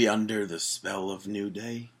to be under the spell of New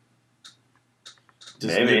Day.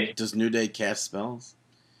 Does New Day cast spells?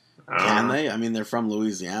 Can they? I mean, they're from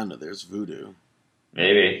Louisiana. There's voodoo.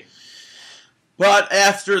 Maybe. But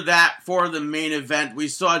after that, for the main event, we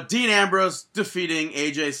saw Dean Ambrose defeating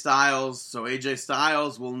AJ Styles. So AJ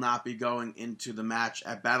Styles will not be going into the match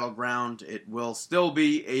at Battleground. It will still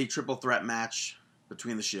be a triple threat match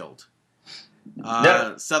between the Shield.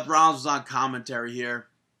 Seth Rollins was on commentary here.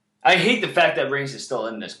 I hate the fact that Reigns is still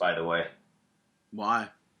in this, by the way. Why?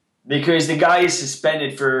 Because the guy is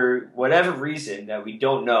suspended for whatever reason that we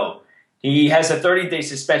don't know. He has a 30-day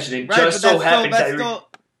suspension. It just so happens that...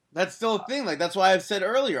 That's still a thing. Like, that's why I've said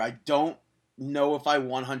earlier, I don't know if I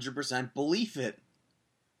 100% believe it.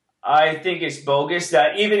 I think it's bogus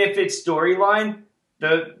that even if it's storyline,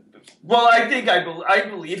 I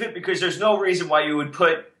believe it because there's no reason why you would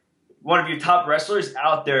put one of your top wrestlers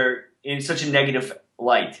out there in such a negative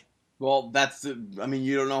light. Well,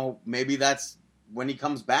 you don't know. Maybe that's when he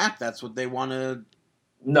comes back. That's what they want to.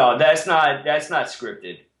 No, that's not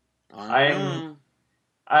scripted.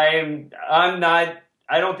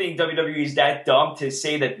 I don't think WWE is that dumb to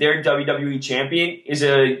say that their WWE champion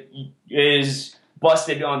is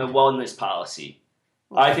busted on the wellness policy.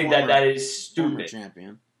 Well, I think that is stupid.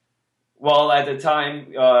 Champion. Well, at the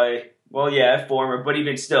time, former, but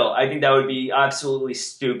even still, I think that would be absolutely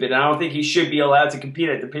stupid. And I don't think he should be allowed to compete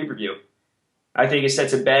at the pay-per-view. I think it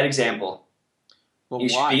sets a bad example. Well,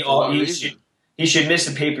 why? He should miss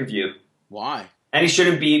the pay-per-view. Why? And he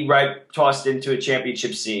shouldn't be tossed into a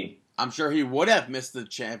championship scene. I'm sure he would have missed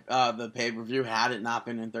the pay-per-view had it not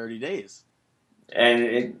been in 30 days.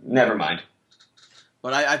 And never mind.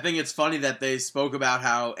 But I think it's funny that they spoke about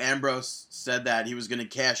how Ambrose said that he was going to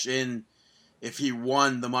cash in if he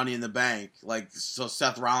won the Money in the Bank. Like, so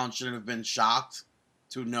Seth Rollins shouldn't have been shocked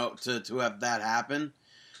to have that happen.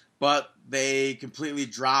 But they completely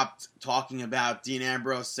dropped talking about Dean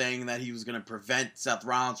Ambrose saying that he was going to prevent Seth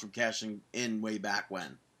Rollins from cashing in way back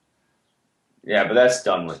when. Yeah, but that's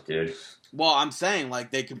done with, dude. Well, I'm saying,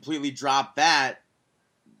 like, they completely dropped that.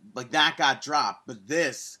 Like, that got dropped. But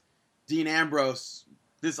this, Dean Ambrose,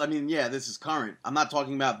 this is current. I'm not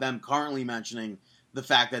talking about them currently mentioning the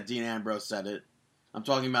fact that Dean Ambrose said it. I'm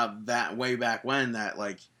talking about that way back when, that,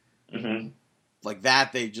 like, like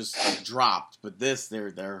that they just dropped. But this,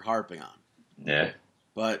 they're harping on. Yeah.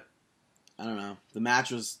 But, I don't know.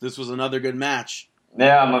 This was another good match.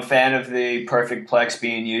 Yeah, I'm a fan of the perfect plex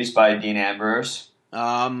being used by Dean Ambrose.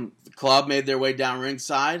 The club made their way down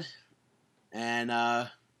ringside, and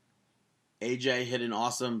AJ hit an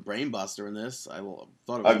awesome brainbuster in this. I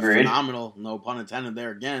thought it was phenomenal. No pun intended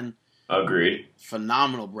there again. Agreed.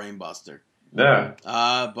 Phenomenal brainbuster. Yeah.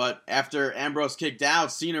 But after Ambrose kicked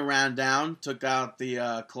out, Cena ran down, took out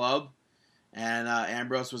the club, and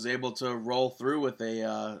Ambrose was able to roll through with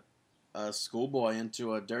a schoolboy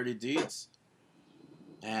into a Dirty Deeds.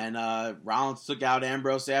 And Rollins took out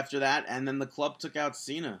Ambrose after that, and then the club took out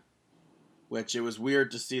Cena, which it was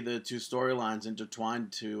weird to see the two storylines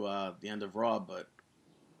intertwined to the end of Raw. But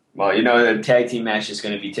well, you know, the tag team match is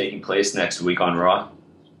going to be taking place next week on Raw,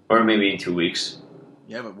 or maybe in 2 weeks.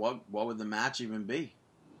 Yeah, but what would the match even be?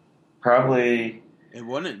 Probably it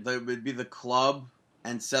wouldn't. It would be the club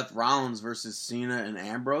and Seth Rollins versus Cena and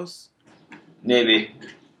Ambrose. Maybe,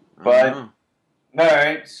 but. All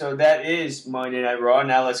right, so that is Monday Night Raw.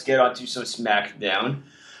 Now let's get on to some SmackDown.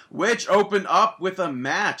 Which opened up with a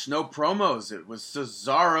match. No promos. It was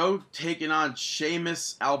Cesaro taking on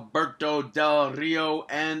Sheamus, Alberto Del Rio,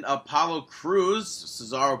 and Apollo Crews.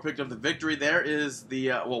 Cesaro picked up the victory. There is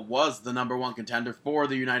was the number one contender for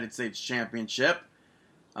the United States Championship.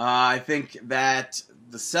 I think that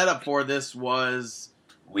the setup for this was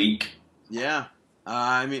weak. Yeah.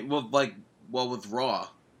 With Raw.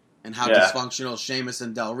 And how dysfunctional Sheamus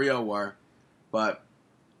and Del Rio were, but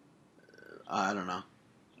I don't know.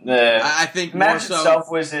 I think match more so.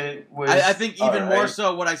 Itself I think even more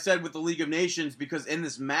so what I said with the League of Nations, because in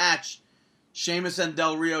this match, Sheamus and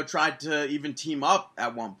Del Rio tried to even team up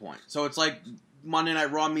at one point. So it's like Monday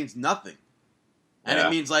Night Raw means nothing, and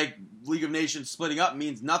it means like League of Nations splitting up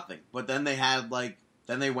means nothing. But then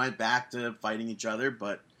they went back to fighting each other.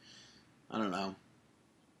 But I don't know.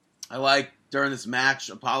 During this match,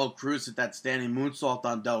 Apollo Crews hit that standing moonsault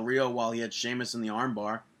on Del Rio while he had Sheamus in the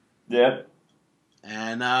armbar. Yep.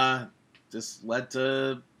 And this led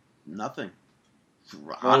to nothing.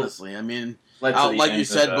 Honestly, I mean, like you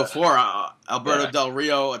said before, Alberto Del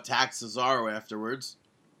Rio attacked Cesaro afterwards.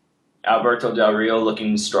 Alberto Del Rio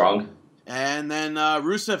looking strong. And then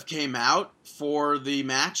Rusev came out for the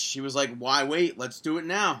match. He was like, why wait? Let's do it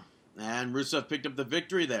now. And Rusev picked up the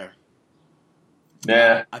victory there.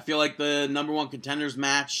 Yeah. I feel like the number one contenders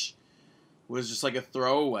match was just like a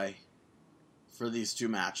throwaway for these two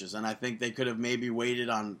matches, and I think they could have maybe waited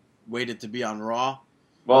to be on Raw.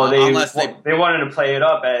 Well, they wanted to play it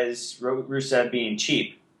up as Rusev being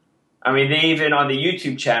cheap. I mean, they even on the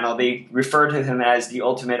YouTube channel they referred to him as the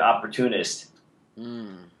ultimate opportunist.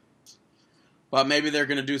 But maybe they're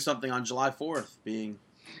going to do something on July 4th, being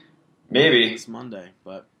next Monday,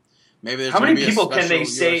 but. Maybe how many people can they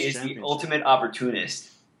say is the ultimate opportunist?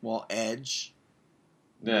 Well, Edge.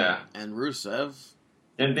 Yeah. And Rusev.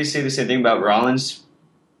 Didn't they say the same thing about Rollins?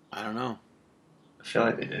 I don't know. I feel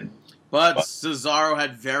like they did. But Cesaro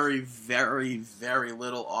had very, very, very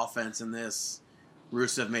little offense in this.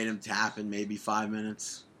 Rusev made him tap in maybe 5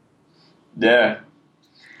 minutes. Yeah.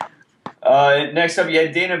 Next up, you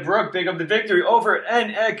had Dana Brooke pick up the victory over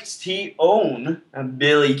NXT own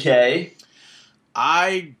Billie Kay.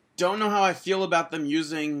 I don't know how I feel about them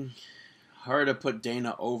using her to put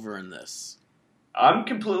Dana over in this. I'm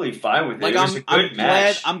completely fine with it. It was a good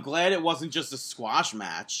match. I'm glad it wasn't just a squash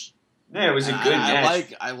match. Yeah, it was a good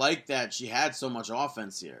match. I like that she had so much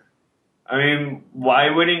offense here. I mean, why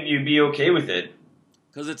wouldn't you be okay with it?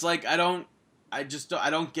 Because it's like I don't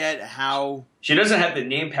get how she doesn't have the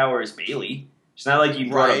name power as Bayley. It's not like you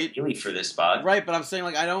brought up Bayley for this spot, right? But I'm saying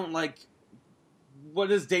I don't like.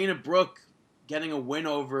 What is Dana Brooke getting a win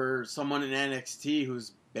over someone in NXT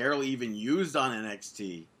who's barely even used on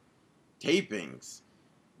NXT tapings?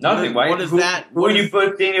 Nothing. What is that? Who would you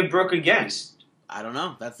put Dana Brooke against? I don't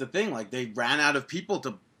know. That's the thing. Like they ran out of people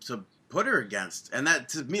to put her against? And that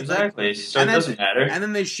to me, exactly. So it doesn't matter. And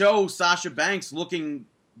then they show Sasha Banks looking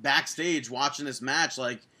backstage watching this match.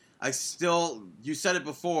 Like you said it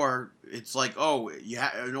before. It's like, oh,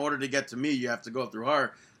 in order to get to me, you have to go through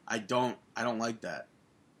her. I don't like that.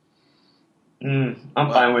 I'm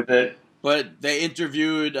fine with it. But they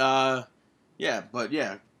interviewed,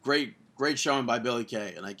 great showing by Billie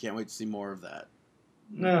Kay, and I can't wait to see more of that.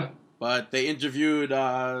 No. But they interviewed,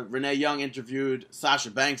 Renee Young interviewed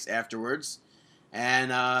Sasha Banks afterwards,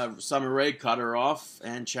 and Summer Rae cut her off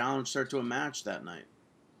and challenged her to a match that night,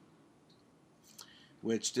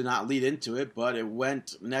 which did not lead into it, but it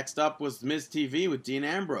went, next up was Miz TV with Dean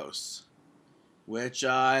Ambrose, which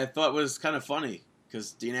I thought was kind of funny,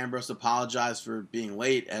 because Dean Ambrose apologized for being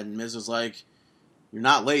late, and Miz was like, "You're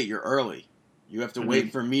not late, you're early. You have to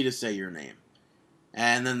wait for me to say your name."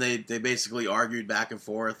 And then they basically argued back and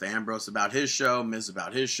forth, Ambrose about his show, Miz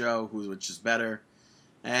about his show, which is better.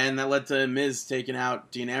 And that led to Miz taking out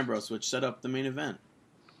Dean Ambrose, which set up the main event.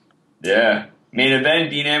 Yeah. Main event,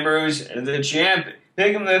 Dean Ambrose, the champ,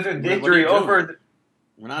 pick him the victory over...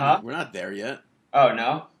 We're not there yet. Oh,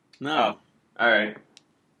 no? No. Oh, all right.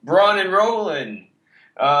 Braun and Rowan,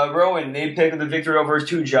 they pick up the victory over his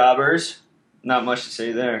two jobbers. Not much to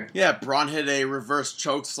say there. Yeah, Braun hit a reverse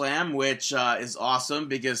choke slam, which is awesome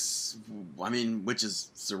because, which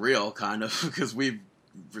is surreal, kind of, because we've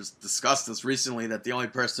discussed this recently that the only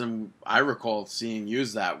person I recall seeing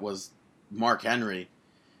use that was Mark Henry,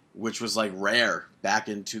 which was like rare back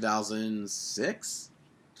in 2006.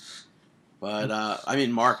 But,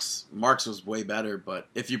 Mark's was way better, but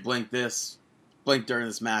if you blink during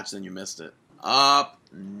this match, then you missed it. Up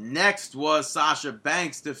next was Sasha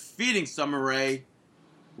Banks defeating Summer Rae,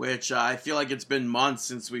 which I feel like it's been months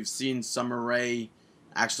since we've seen Summer Rae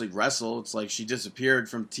actually wrestle. It's like she disappeared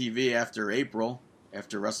from TV after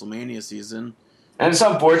WrestleMania season. And it's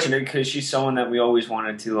unfortunate because she's someone that we always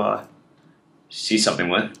wanted to see something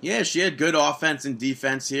with. Yeah, she had good offense and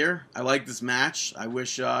defense here. I like this match. I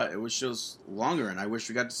wish it was longer, and I wish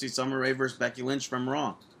we got to see Summer Rae versus Becky Lynch from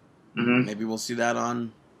Raw. Mm-hmm. Maybe we'll see that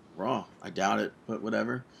on Raw. I doubt it, but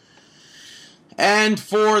whatever. And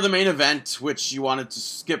for the main event, which you wanted to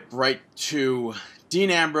skip right to, Dean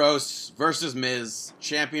Ambrose versus Miz,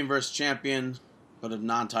 champion versus champion, but a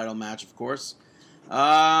non-title match, of course.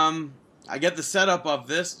 I get the setup of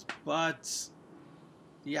this, but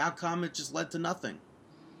the outcome, it just led to nothing.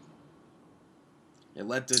 It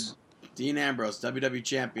led to Dean Ambrose, WWE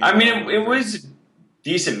champion. It was a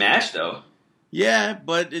decent match, though. Yeah,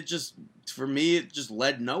 but for me, it just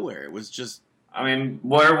led nowhere. It was just...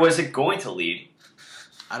 where was it going to lead?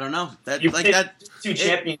 I don't know. Two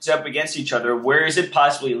champions up against each other. Where is it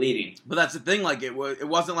possibly leading? But that's the thing. Like it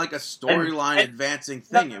wasn't like a storyline advancing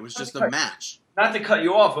thing. It was just a match. Not to cut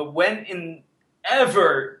you off, but when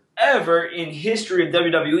ever in history of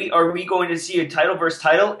WWE are we going to see a title versus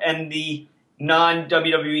title and the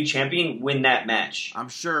non-WWE champion win that match? I'm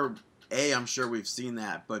sure we've seen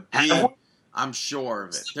that, but B, I'm sure of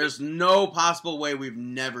it. There's no possible way we've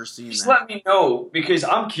never seen that. Just let me know, because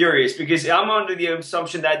I'm curious, because I'm under the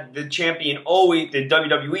assumption that the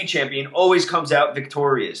WWE champion always comes out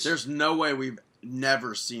victorious. There's no way we've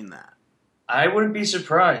never seen that. I wouldn't be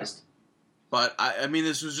surprised. But,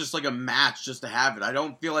 this was just like a match just to have it. I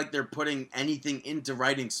don't feel like they're putting anything into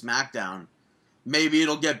writing SmackDown. Maybe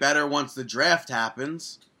it'll get better once the draft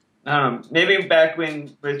happens. I don't know. Maybe back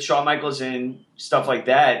with Shawn Michaels and stuff like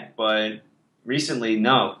that, but... recently,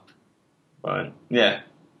 no. But, yeah.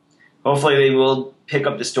 Hopefully they will pick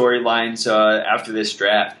up the storylines after this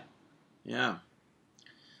draft. Yeah.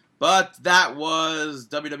 But that was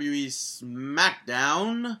WWE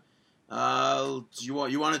SmackDown.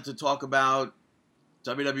 You wanted to talk about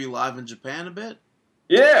WWE Live in Japan a bit?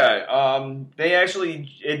 Yeah.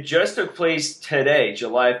 It just took place today,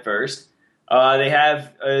 July 1st. They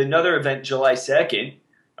have another event July 2nd.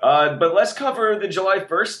 But let's cover the July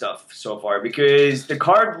 1st stuff so far, because the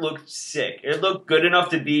card looked sick. It looked good enough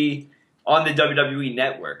to be on the WWE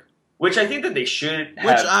Network, which I think that they should have.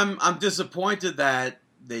 Which I'm disappointed that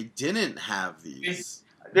they didn't have these.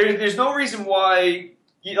 There's no reason why.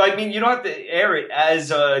 You don't have to air it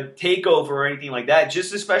as a takeover or anything like that.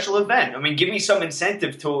 Just a special event. Give me some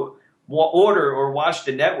incentive to order or watch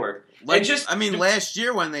the network. Last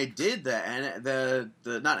year when they did the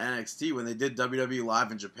not NXT, when they did WWE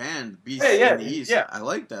Live in Japan, Beast in the East, I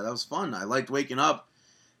liked that. That was fun. I liked waking up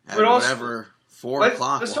at 4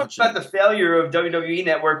 o'clock. Let's talk about the failure of WWE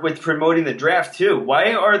Network with promoting the draft too.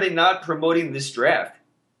 Why are they not promoting this draft?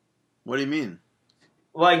 What do you mean?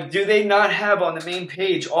 Do they not have on the main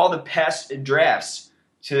page all the past drafts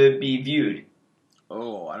to be viewed?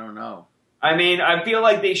 Oh, I don't know. I mean, I feel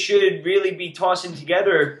like they should really be tossing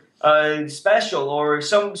together a special or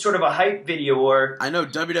some sort of a hype video, or I know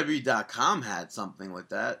WWE.com had something like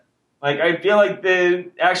that. like I feel like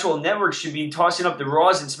the actual network should be tossing up the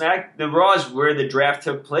Raws and the Raws where the draft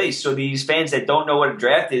took place, so these fans that don't know what a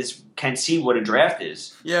draft is can see what a draft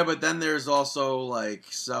is. Yeah, but then there's also like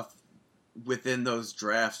stuff within those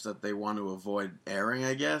drafts that they want to avoid airing,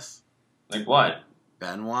 I guess. Like what?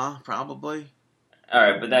 Benoit, probably. All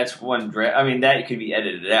right, but that's one draft. I mean, that could be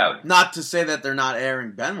edited out. Not to say that they're not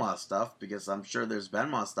airing Benoit stuff, because I'm sure there's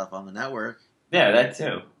Benoit stuff on the network. Yeah, that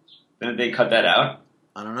too. Didn't they cut that out?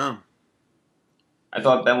 I don't know. I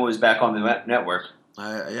thought Benoit was back on the network.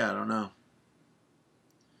 I don't know.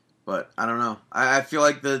 But I don't know. I feel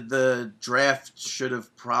like the draft should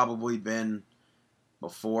have probably been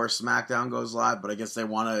before SmackDown goes live, but I guess they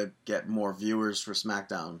want to get more viewers for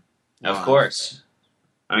SmackDown. Of course.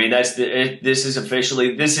 I mean, this is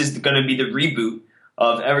going to be the reboot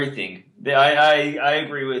of everything. I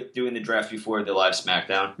agree with doing the draft before the live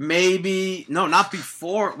SmackDown. Maybe not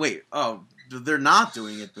before. Wait, they're not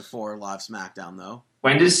doing it before live SmackDown though.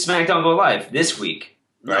 When does SmackDown go live? This week,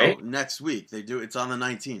 right? No, next week. They do. It's on the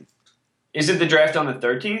 19th. Isn't the draft on the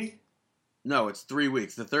 13th? No, it's 3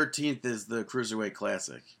 weeks. The 13th is the Cruiserweight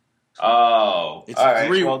Classic. Oh, it's all right.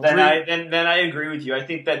 Well, then I I agree with you. I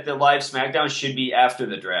think that the live SmackDown should be after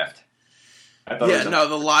the draft.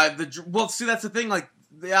 Well, see, that's the thing. Like,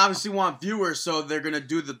 they obviously want viewers, so they're gonna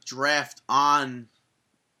do the draft on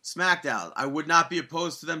SmackDown. I would not be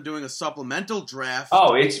opposed to them doing a supplemental draft.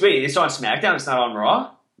 Oh, it's on SmackDown. It's not on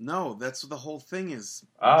Raw. No, that's what the whole thing is.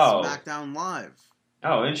 Oh, SmackDown Live.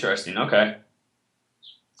 Oh, interesting. Okay.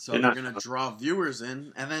 So they're going to draw viewers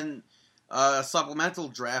in, and then a supplemental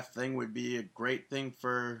draft thing would be a great thing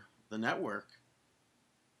for the network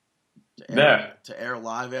to air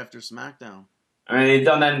live after SmackDown. I mean, they've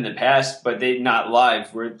done that in the past, but they not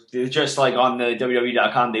live. Where just like on the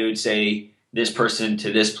WWE.com, they would say this person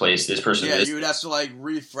to this place, this person to this place. Yeah, you would have to like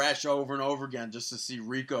refresh over and over again just to see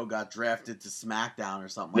Rico got drafted to SmackDown or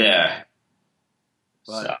something like that.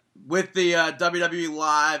 But with the WWE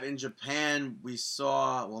Live in Japan, we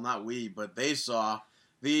saw, well, not we, but they saw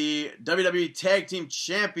the WWE Tag Team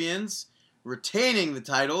Champions retaining the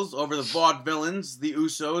titles over the Vaudevillains, the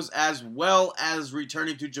Usos, as well as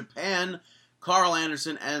returning to Japan, Carl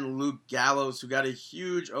Anderson and Luke Gallows, who got a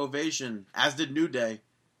huge ovation, as did New Day.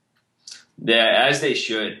 Yeah, as they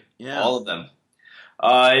should. Yeah. All of them.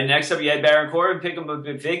 Next up, you had Baron Corbin pick up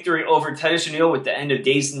a victory over Titus O'Neil with the end of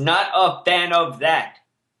days. Not a fan of that.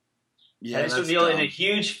 Yeah, Titus O'Neil in a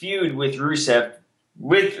huge feud with Rusev,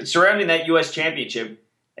 surrounding that U.S. Championship,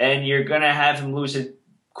 and you're going to have him lose to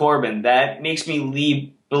Corbin. That makes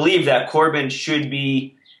me believe that Corbin should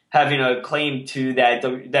be having a claim to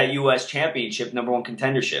that U.S. Championship, number one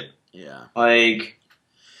contendership. Yeah.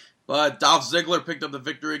 But Dolph Ziggler picked up the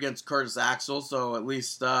victory against Curtis Axel, so at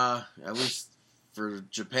least for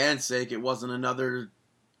Japan's sake, it wasn't another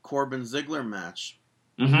Corbin-Ziggler match.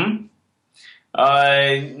 Mm-hmm.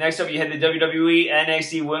 Next up, you had the WWE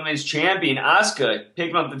NXT Women's Champion, Asuka,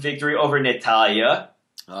 picking up the victory over Natalya.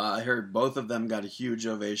 I heard both of them got a huge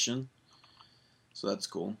ovation, so that's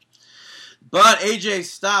cool. But AJ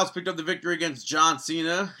Styles picked up the victory against John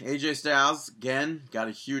Cena. AJ Styles, again, got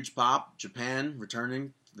a huge pop. Japan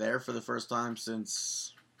returning there for the first time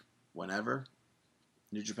since whenever?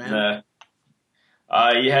 New Japan?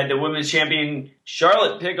 You had the Women's Champion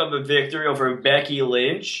Charlotte pick up a victory over Becky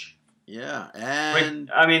Lynch. Yeah, and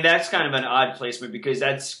I mean, that's kind of an odd placement because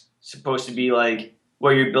that's supposed to be like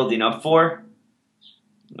what you're building up for.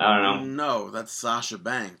 I don't know. No, that's Sasha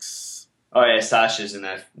Banks. Oh yeah, Sasha's in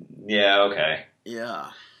that. Yeah, okay.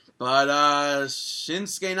 Yeah, but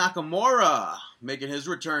Shinsuke Nakamura making his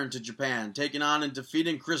return to Japan, taking on and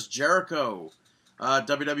defeating Chris Jericho.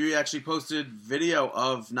 WWE actually posted video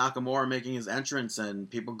of Nakamura making his entrance and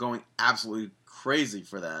people going absolutely crazy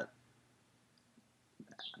for that.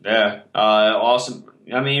 Yeah, awesome.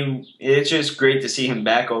 I mean, it's just great to see him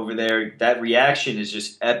back over there. That reaction is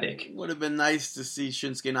just epic. Would have been nice to see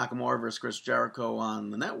Shinsuke Nakamura versus Chris Jericho on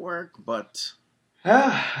the network, but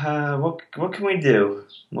what can we do?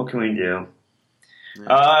 What can we do?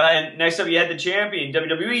 Yeah. And next up, you had the champion,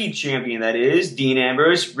 WWE champion, that is, Dean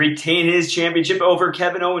Ambrose, retain his championship over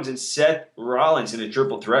Kevin Owens and Seth Rollins in a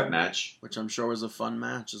triple threat match. Which I'm sure was a fun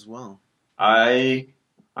match as well. I'm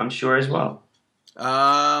sure as well.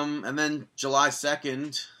 And then July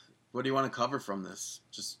 2nd, what do you want to cover from this?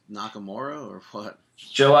 Just Nakamura or what?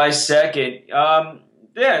 July 2nd.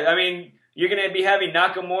 Yeah, I mean, you're going to be having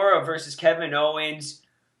Nakamura versus Kevin Owens,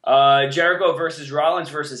 Jericho versus Rollins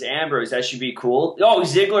versus Ambrose. That should be cool. Oh,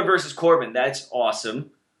 Ziggler versus Corbin. That's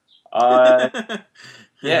awesome.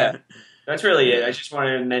 Yeah, that's really it. I just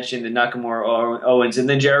wanted to mention the Nakamura Owens and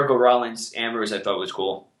then Jericho Rollins Ambrose. I thought was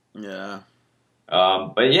cool. Yeah.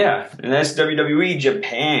 But yeah, and that's WWE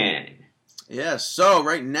Japan. Yeah, so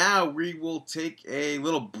right now we will take a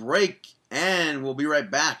little break and we'll be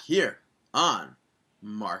right back here on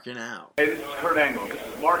Markin Out. Hey, this is Kurt Angle. This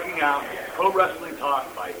is Marking Out, Pro Wrestling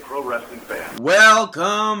Talk by Pro Wrestling Fans.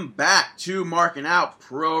 Welcome back to Markin Out,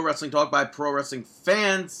 Pro Wrestling Talk by Pro Wrestling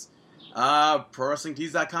Fans.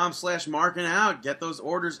 ProWrestlingTees.com/Markin Out. Get those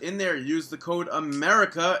orders in there. Use the code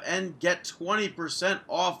America and get 20%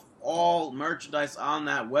 off all merchandise on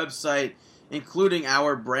that website, including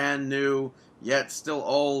our brand new, yet still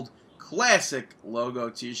old, classic logo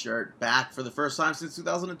t-shirt back for the first time since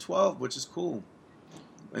 2012, which is cool.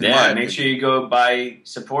 Yeah, make sure you go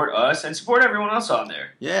support us and support everyone else on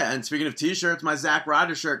there. Yeah, and speaking of t-shirts, my Zack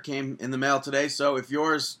Ryder shirt came in the mail today, so if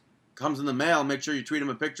yours comes in the mail, make sure you tweet him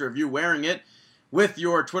a picture of you wearing it with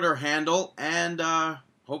your Twitter handle, and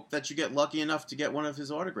hope that you get lucky enough to get one of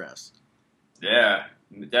his autographs. Yeah,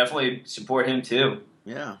 definitely support him too.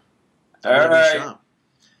 Yeah. All right.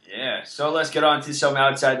 Yeah, so let's get on to some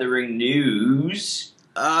outside the ring news.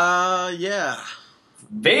 Yeah.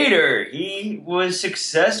 Vader, he was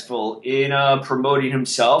successful in promoting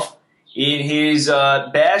himself in his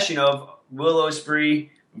bashing of Will Ospreay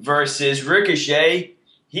versus Ricochet.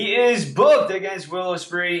 He is booked against Will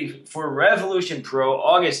Ospreay for Revolution Pro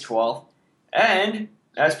August 12th, and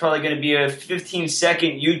that's probably going to be a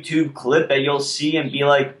 15-second YouTube clip that you'll see and be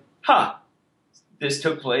like, huh, this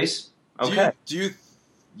took place. Okay. Do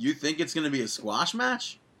you think it's going to be a squash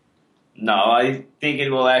match? No, I think it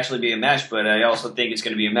will actually be a match, but I also think it's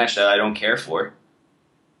going to be a match that I don't care for.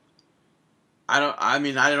 I'd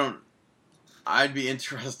be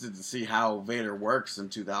interested to see how Vader works in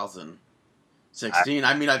 2016.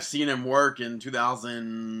 I've seen him work in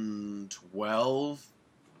 2012.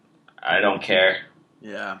 I don't care.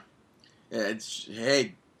 Yeah.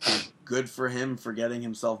 Hey, good for him for getting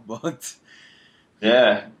himself booked.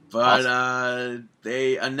 Yeah. But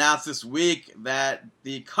they announced this week that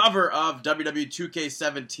the cover of WWE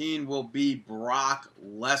 2K17 will be Brock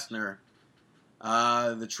Lesnar.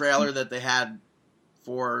 The trailer that they had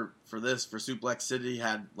for Suplex City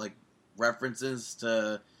had like references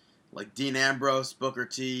to like Dean Ambrose, Booker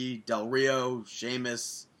T, Del Rio,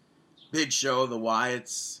 Sheamus, Big Show, the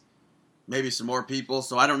Wyatts, maybe some more people.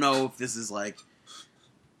 So I don't know if this is like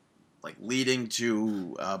leading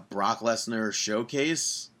to Brock Lesnar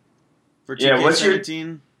showcase for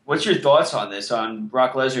 2K17. What's your thoughts on this, on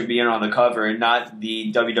Brock Lesnar being on the cover and not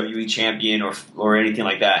the WWE champion or anything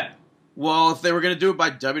like that? Well, if they were going to do it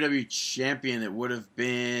by WWE champion, it would have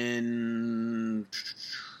been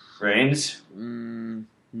Reigns. Who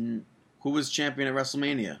was champion at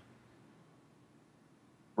WrestleMania?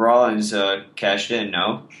 Rollins cashed in.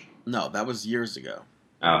 No, that was years ago.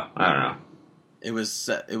 Oh, I don't know. It was.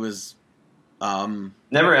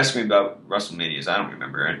 Never ask me about WrestleManias. I don't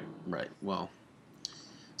remember it. Right. Well.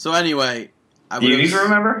 So anyway, do you even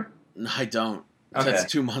remember? I don't. Okay.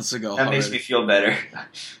 That's 2 months ago. That makes me feel better.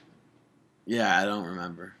 Yeah, I don't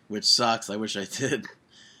remember, which sucks. I wish I did.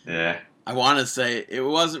 Yeah. I want to say it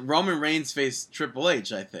was Roman Reigns faced Triple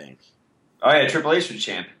H, I think. Oh yeah, Triple H was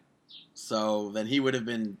champ. So then he would have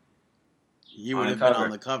been. He would have been on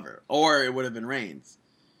the cover, or it would have been Reigns.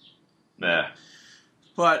 Yeah.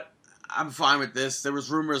 But I'm fine with this. There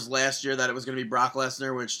was rumors last year that it was going to be Brock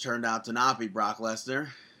Lesnar, which turned out to not be Brock Lesnar.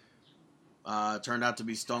 Turned out to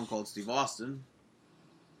be Stone Cold Steve Austin.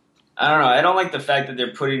 I don't know. I don't like the fact that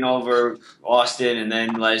they're putting over Austin and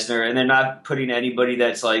then Lesnar, and they're not putting anybody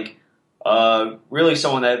that's like really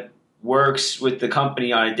someone that works with the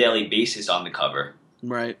company on a daily basis on the cover.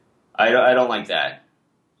 Right. I don't like that.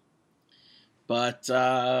 But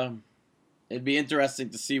it'd be interesting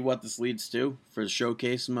to see what this leads to for the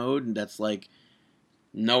showcase mode, and that's like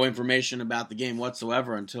no information about the game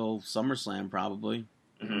whatsoever until SummerSlam, probably.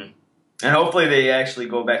 Mm-hmm. And hopefully they actually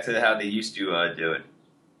go back to how they used to do it.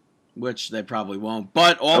 Which they probably won't.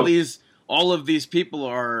 But all of these people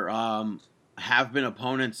are have been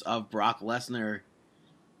opponents of Brock Lesnar,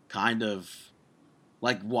 kind of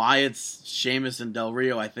like Wyatt's, Sheamus, and Del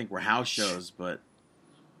Rio. I think were house shows, but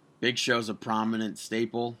Big Show's a prominent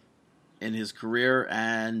staple in his career,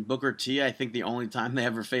 and Booker T, I think the only time they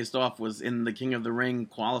ever faced off was in the King of the Ring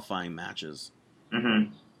qualifying matches.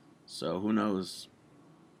 Mm-hmm. So who knows?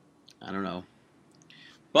 I don't know.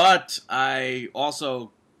 But I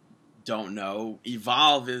also don't know.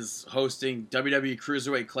 Evolve is hosting WWE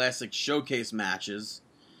Cruiserweight Classic showcase matches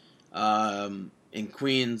in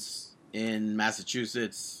Queens, in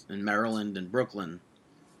Massachusetts, in Maryland, and Brooklyn.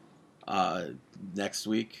 next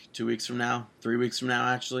week, 2 weeks from now, 3 weeks from now,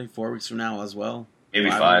 actually, 4 weeks from now as well. Maybe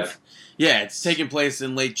 5. Yeah, it's taking place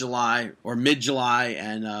in late July or mid-July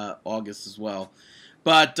and August as well.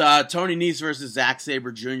 But Tony Nese versus Zack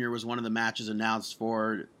Sabre Jr. was one of the matches announced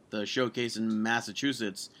for the showcase in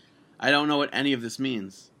Massachusetts. I don't know what any of this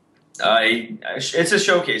means. It's a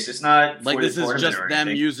showcase. It's not like for this the is just or them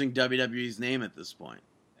anything. using WWE's name at this point.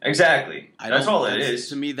 Exactly. That's all it is.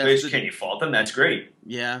 To me, that's can you fault them? That's great.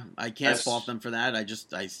 Yeah, I can't fault them for that.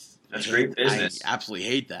 That's great business. I absolutely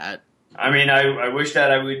hate that. I mean, I wish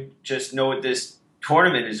that I would just know what this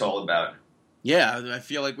tournament is all about. Yeah, I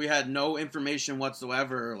feel like we had no information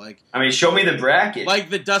whatsoever. I mean, show me the bracket.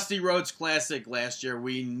 Like the Dusty Rhodes Classic last year,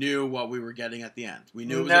 we knew what we were getting at the end. We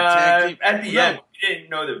knew it was a tag team. At the end, we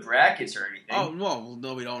didn't know the brackets or anything. Oh, well,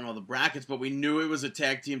 no, we don't know the brackets, but we knew it was a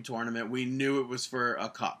tag team tournament. We knew it was for a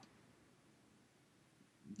cup.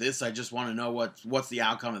 This, I just want to know what's the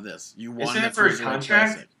outcome of this. You won Isn't the it for a Cruiserweight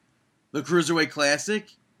contract? Classic. The Cruiserweight Classic?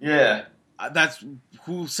 Yeah. That's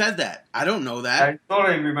who said that. I don't know that. I thought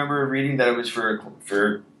I remember reading that it was for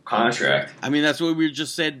contract. I mean, that's what we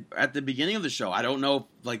just said at the beginning of the show. I don't know,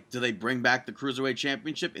 do they bring back the Cruiserweight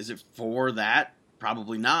Championship? Is it for that?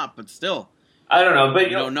 Probably not, but still. I don't know, but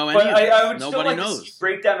you don't know any of this. I would Nobody still knows. To see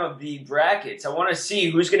breakdown of the brackets. I want to see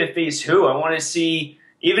who's going to face who. I want to see,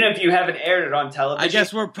 even if you haven't aired it on television. I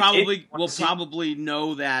guess we'll probably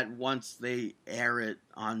know that once they air it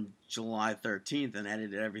on July 13th and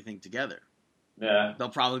edit everything together. Yeah. They'll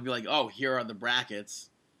probably be like, oh, here are the brackets.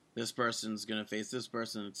 This person's going to face this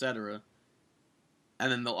person, etc.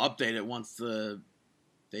 And then they'll update it once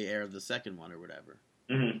they air the second one or whatever.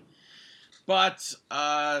 Mm-hmm. But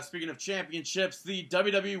speaking of championships, the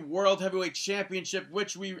WWE World Heavyweight Championship,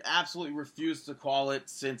 which we absolutely refuse to call it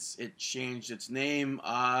since it changed its name,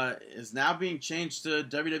 is now being changed to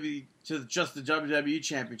just the WWE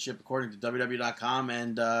Championship, according to WWE.com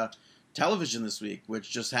and television this week, which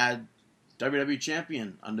just had WWE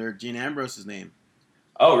Champion under Dean Ambrose's name.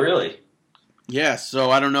 Oh, really? Yeah, so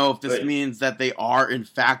I don't know if this means that they are, in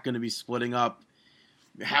fact, going to be splitting up,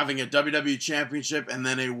 having a WWE Championship and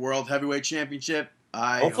then a World Heavyweight Championship.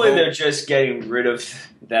 Hopefully they're just getting rid of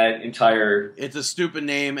that entire... It's a stupid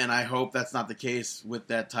name, and I hope that's not the case with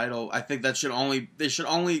that title. I think that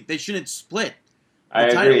they shouldn't split. I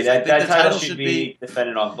agree. That title should be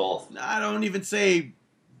defended on both. I don't even say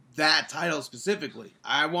that title specifically.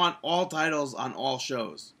 I want all titles on all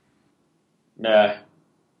shows. Nah.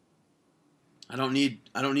 I don't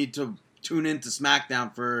need to tune into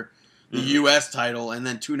SmackDown for the U.S. title and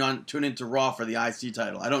then tune into Raw for the IC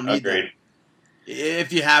title. I don't need that.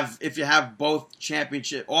 If you have both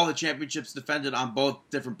all the championships defended on both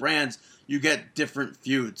different brands, you get different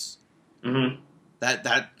feuds. Mm-hmm.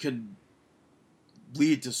 That could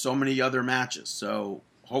lead to so many other matches. So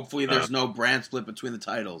hopefully there's no brand split between the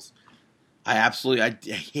titles. I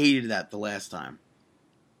hated that the last time.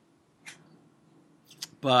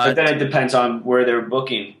 But then it depends on where they're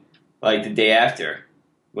booking, like the day after,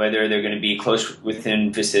 whether they're going to be close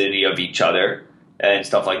within vicinity of each other and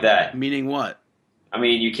stuff like that. Meaning what? I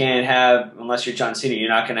mean, you can't have, unless you're John Cena, you're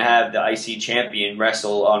not going to have the IC champion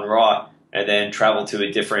wrestle on Raw and then travel to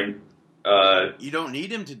a different... You don't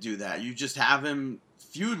need him to do that. You just have him,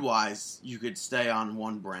 feud-wise, you could stay on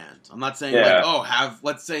one brand. I'm not saying,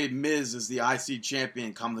 let's say Miz is the IC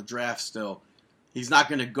champion come the draft still. He's not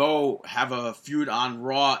going to go have a feud on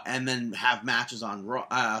Raw and then have matches on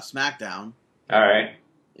SmackDown. All right.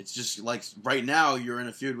 It's just like right now you're in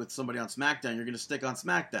a feud with somebody on SmackDown. You're going to stick on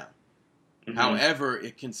SmackDown. Mm-hmm. However,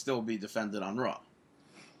 it can still be defended on Raw.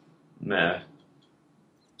 Nah.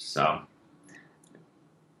 So,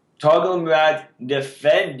 talking about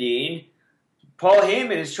defending, Paul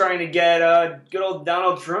Heyman is trying to get good old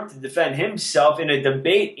Donald Trump to defend himself in a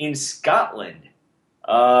debate in Scotland.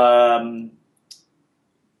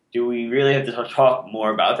 Do we really have to talk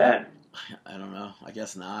more about that? I don't know. I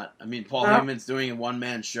guess not. I mean, Paul Heyman's doing a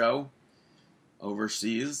one-man show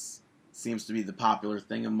overseas. Seems to be the popular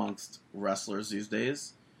thing amongst wrestlers these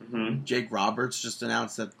days. Mm-hmm. Jake Roberts just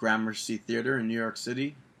announced at Gramercy Theater in New York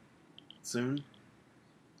City soon.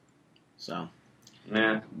 So,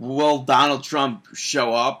 will Donald Trump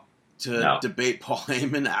show up to debate Paul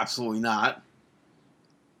Heyman? Absolutely not.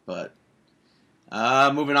 But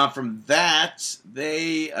moving on from that,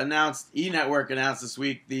 E-Network announced this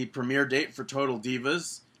week the premiere date for Total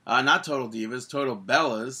Divas. Not Total Divas, Total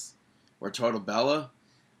Bellas, or Total Bella,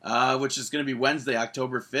 which is going to be Wednesday,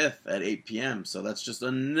 October 5th at 8 p.m. So that's just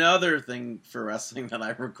another thing for wrestling that I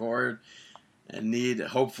record and need.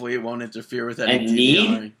 Hopefully it won't interfere with any And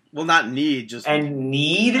need? Well, not need, just... And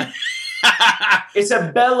need? It's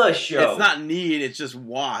a Bella show. It's not need. It's just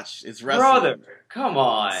watch. It's wrestling. Brother, come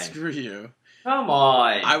on. Screw you. Come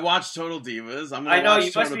on. I watch Total Divas. I know,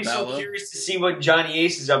 you must be so curious to see what Johnny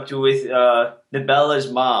Ace is up to with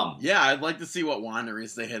Bella's mom. Yeah, I'd like to see what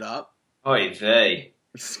wineries they hit up. Oy vey.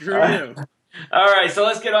 Screw you. All right, so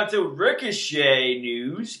let's get on to Ricochet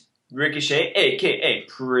news. Ricochet, a.k.a.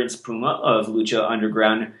 Prince Puma of Lucha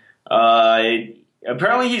Underground.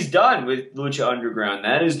 Apparently he's done with Lucha Underground.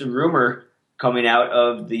 That is the rumor coming out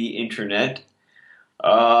of the internet.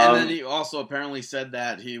 And then he also apparently said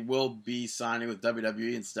that he will be signing with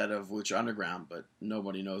WWE instead of Lucha Underground, but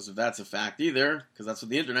nobody knows if that's a fact either, because that's what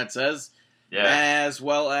the internet says. Yeah. As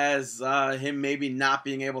well as him maybe not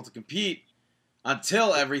being able to compete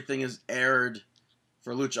until everything is aired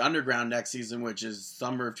for Lucha Underground next season, which is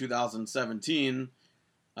summer of 2017.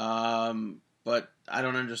 But I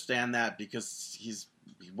don't understand that because he's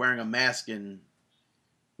wearing a mask in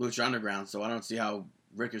Lucha Underground, so I don't see how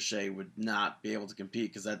Ricochet would not be able to compete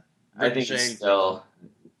because that Ricochet, I think it's still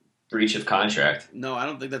breach of contract. No, I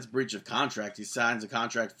don't think that's breach of contract. He signs a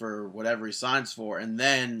contract for whatever he signs for, and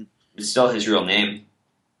then It's still his real name.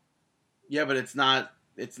 Yeah, but it's not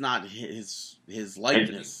his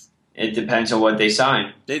likeness. It depends on what they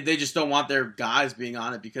sign. They just don't want their guys being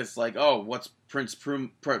on it because like, oh, what's Prince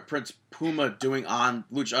Puma doing on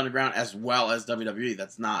Lucha Underground as well as WWE?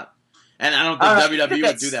 That's not. And I don't think WWE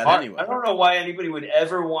would do that anyway. I don't know why anybody would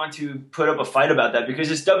ever want to put up a fight about that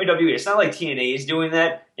because it's WWE. It's not like TNA is doing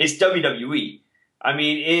that. It's WWE. I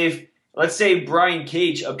mean, if, let's say, Brian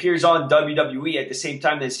Cage appears on WWE at the same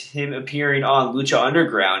time as him appearing on Lucha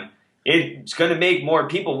Underground, it's going to make more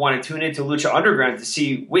people want to tune into Lucha Underground to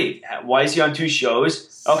see, wait, why is he on two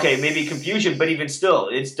shows? Okay, maybe confusion, but even still,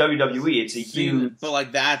 it's WWE. It's a huge... But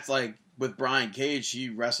like that's like, with Brian Cage, he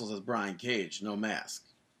wrestles as Brian Cage, no mask.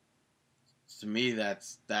 To me,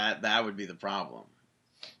 that would be the problem.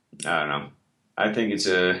 I don't know. I think it's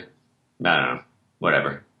I don't know.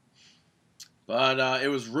 Whatever. But it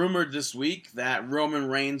was rumored this week that Roman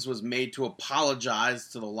Reigns was made to apologize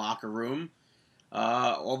to the locker room.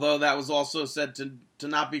 Although that was also said to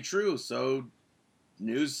not be true. So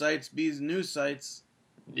news sites be news sites.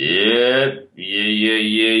 Yeah.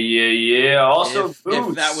 Also,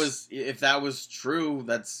 if that was true,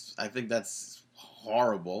 I think that's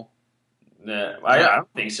horrible. I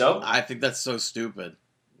don't think so. I think that's so stupid.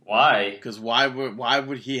 Why? Because why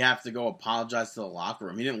would he have to go apologize to the locker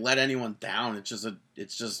room? He didn't let anyone down. It's just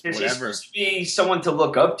whatever. He's supposed to be someone to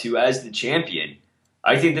look up to as the champion.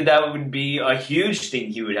 I think that would be a huge thing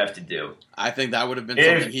he would have to do. I think that would have been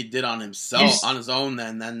something he did on himself, on his own,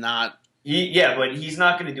 then not. Yeah, but he's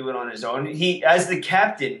not going to do it on his own. He, as the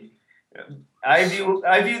captain, I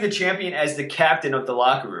view the champion as the captain of the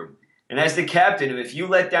locker room. And as the captain, if you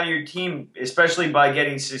let down your team, especially by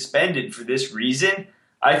getting suspended for this reason,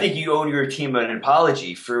 I think you owe your team an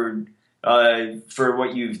apology for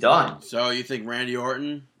what you've done. So you think Randy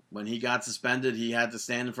Orton, when he got suspended, he had to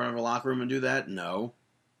stand in front of a locker room and do that? No.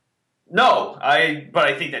 No, but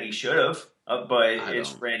I think that he should have. But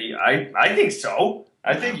it's Randy. I think so.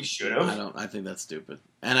 I think he should have. I think that's stupid.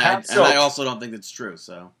 And I also don't think it's true.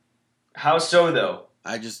 So. How so, though?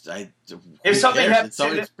 If something happens,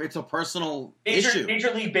 it's a personal issue.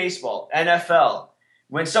 Major League Baseball, NFL,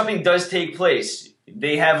 when something does take place,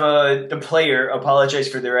 they have the player apologize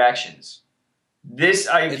for their actions. This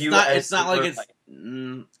I view as it's not like it's.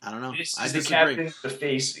 I don't know. This is the captain, the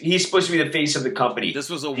face. He's supposed to be the face of the company. This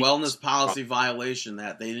was a wellness policy violation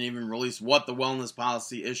that they didn't even release what the wellness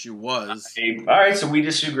policy issue was. All right, so we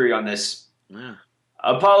disagree on this. Yeah.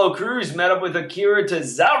 Apollo Crews met up with Akira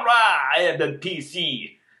Tozawa at the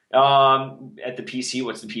PC. At the PC,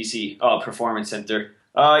 what's the PC? Oh, Performance Center.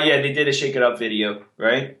 Yeah, they did a Shake It Up video,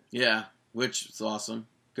 right? Yeah, which is awesome.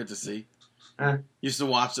 Good to see. Used to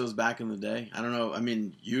watch those back in the day. I don't know. I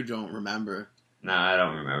mean, you don't remember. No, I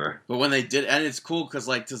don't remember. But when they did, and it's cool because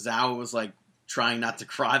like Tozawa was like trying not to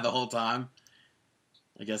cry the whole time.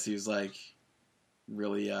 I guess he was like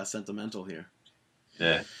really sentimental here.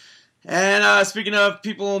 Yeah. And speaking of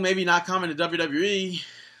people maybe not coming to WWE,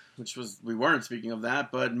 we weren't speaking of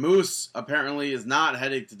that, but Moose apparently is not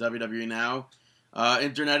heading to WWE now.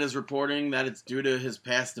 Internet is reporting that it's due to his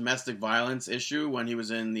past domestic violence issue when he was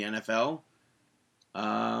in the NFL.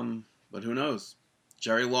 But who knows?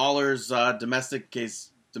 Jerry Lawler's domestic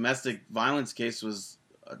violence case was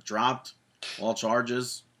dropped, all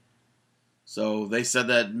charges. So they said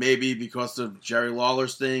that maybe because of Jerry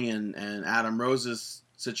Lawler's thing and Adam Rose's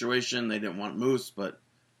situation, they didn't want Moose, but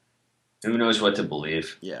who knows what to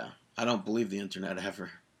believe? Yeah, I don't believe the internet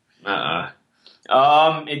ever. And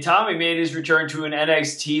Tommy made his return to an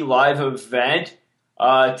NXT live event.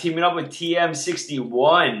 teaming up with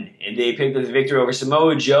TM61, and they picked up the victory over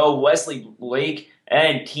Samoa Joe, Wesley Blake,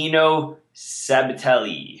 and Tino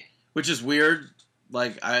Sabatelli. Which is weird.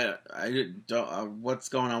 Like, I don't. What's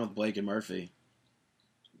going on with Blake and Murphy?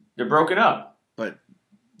 They're broken up. But,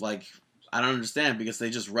 like, I don't understand because they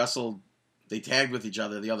just wrestled. They tagged with each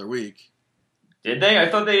other the other week. Did they? I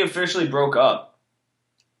thought they officially broke up.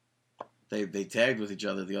 They tagged with each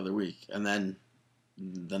other the other week, and then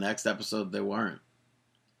the next episode they weren't.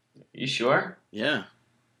 You sure? Yeah.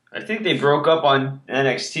 I think they broke up on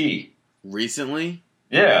NXT. Recently?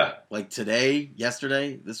 Yeah. Like today,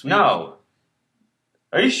 yesterday, this week? No.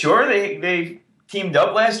 Are you sure they teamed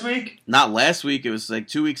up last week? Not last week. It was like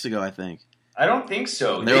 2 weeks ago, I think. I don't think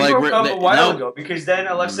so. They They were like, broke up a while no. ago because then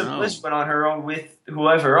Alexa No. Bliss went on her own with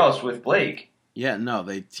whoever else, with Blake. Yeah, no,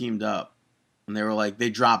 they teamed up. And they were like, they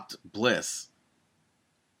dropped Bliss.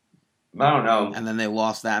 I don't know. And then they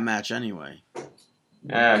lost that match anyway.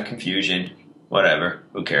 Confusion. Whatever.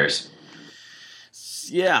 Who cares?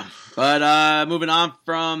 Yeah. But moving on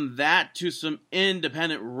from that to some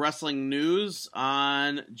independent wrestling news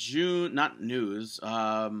on June, not news,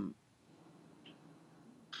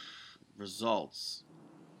 results.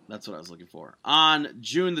 That's what I was looking for. On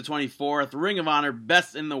June the 24th, Ring of Honor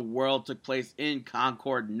Best in the World took place in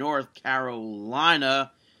Concord, North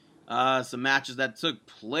Carolina. Some matches that took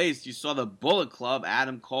place. You saw the Bullet Club,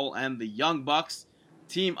 Adam Cole and the Young Bucks,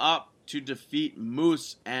 team up to defeat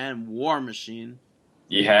Moose and War Machine.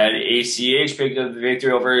 You had ACH pick up the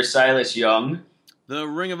victory over Silas Young. The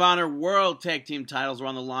Ring of Honor World Tag Team titles were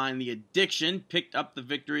on the line. The Addiction picked up the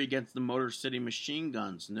victory against the Motor City Machine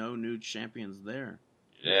Guns. No new champions there.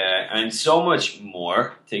 Yeah, and so much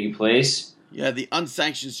more taking place. Yeah, the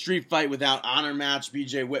unsanctioned street fight without honor match.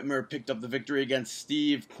 BJ Whitmer picked up the victory against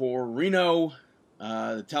Steve Corino.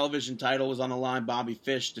 The television title was on the line. Bobby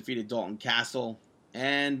Fish defeated Dalton Castle.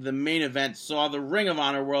 And the main event saw the Ring of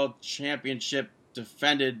Honor World Championship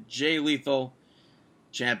defended. Jay Lethal,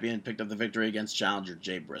 champion, picked up the victory against challenger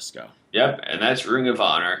Jay Briscoe. Yep, and that's Ring of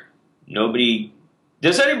Honor.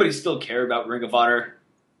 Does anybody still care about Ring of Honor?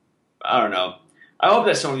 I don't know. I hope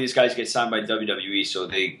that some of these guys get signed by WWE so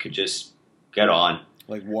they could just get on.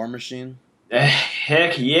 Like War Machine?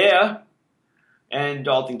 Heck yeah. And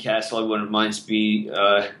Dalton Castle, I wouldn't mind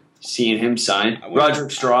seeing him signed.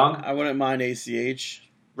 Roderick Strong. I wouldn't mind ACH.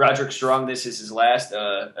 Roderick Strong, this is his last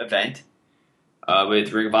event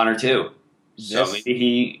with Ring of Honor 2. So maybe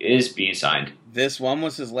he is being signed. This one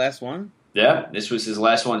was his last one? Yeah, this was his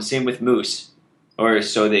last one. Same with Moose. Or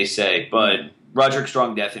so they say. But Roderick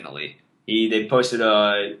Strong, definitely. They posted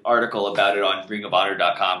an article about it on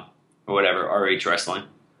ringofhonor.com or whatever, RH Wrestling.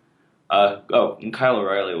 And Kyle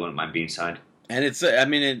O'Reilly wouldn't mind being signed. And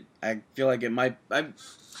I feel like it might, I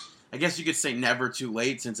guess you could say never too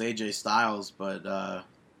late since AJ Styles, but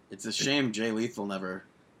it's a shame Jay Lethal never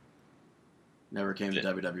came to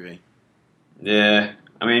WWE. Yeah,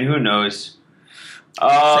 who knows?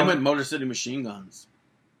 Same with Motor City Machine Guns.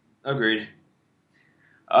 Agreed.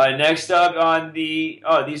 Next up on the...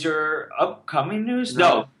 Oh, these are upcoming news?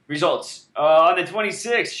 No, results. On the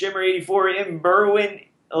 26th, Shimmer 84 in Berwyn,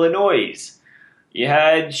 Illinois. You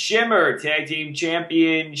had Shimmer Tag Team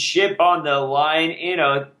Championship on the line in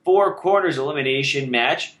a 4 corners elimination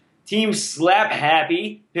match. Team Slap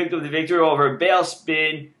Happy picked up the victory over Bale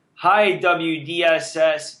Spin, High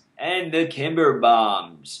WDSS, and the Kimber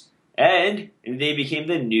Bombs. And they became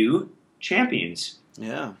the new champions.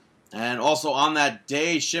 Yeah. And also on that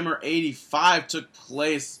day, Shimmer 85 took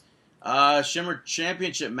place. Shimmer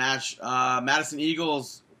Championship match. Madison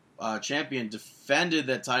Eagles champion defended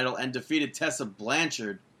that title and defeated Tessa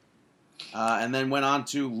Blanchard. And then went on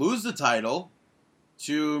to lose the title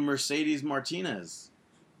to Mercedes Martinez.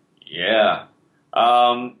 Yeah.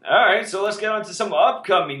 All right, so let's get on to some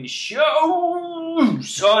upcoming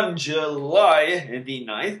shows on July the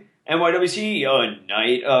 9th. NYWC, a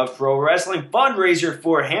Night of Pro Wrestling fundraiser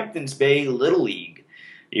for Hamptons Bay Little League.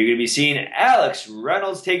 You're going to be seeing Alex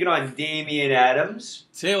Reynolds taking on Damian Adams.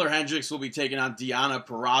 Taylor Hendricks will be taking on Deanna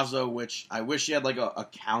Perrazzo, which I wish she had like a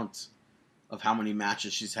count of how many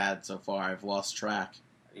matches she's had so far. I've lost track.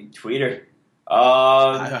 Tweet her.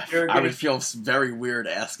 I would feel very weird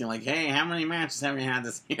asking, like, hey, how many matches have you had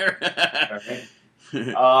this year?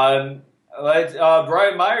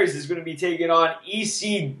 Brian Myers is going to be taking on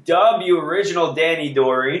ECW original Danny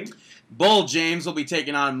Doring. Bull James will be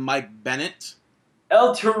taking on Mike Bennett.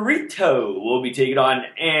 El Torito will be taking on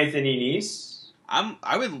Anthony Nese. I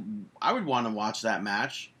would want to watch that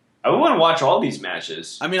match. I would want to watch all these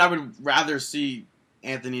matches. I would rather see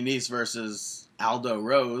Anthony Nese versus Aldo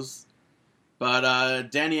Rose.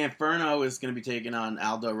 But Danny Inferno is going to be taking on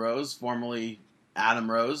Aldo Rose, formerly Adam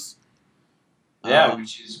Rose. Yeah,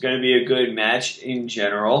 which is going to be a good match in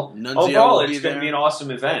general. Nunzio Overall, will be it's going to there. be an awesome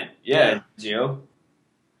event. Yeah, Nunzio.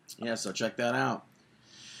 Yeah, so check that out.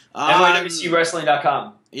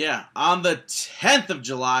 NYWCWrestling.com. Yeah, on the 10th of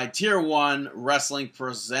July, Tier 1 Wrestling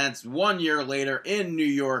presents 1 year later in New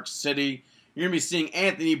York City. You're going to be seeing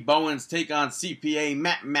Anthony Bowens take on CPA,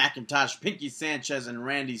 Matt McIntosh, Pinky Sanchez, and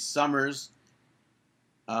Randy Summers.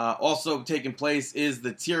 Also taking place is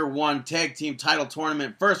the Tier 1 Tag Team Title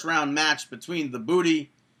Tournament first round match between the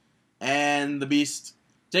Booty and the Beast,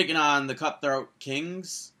 taking on the Cutthroat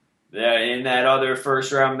Kings. Yeah, in that other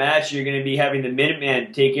first round match, you're going to be having the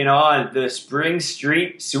Minutemen taking on the Spring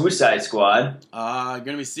Street Suicide Squad. Going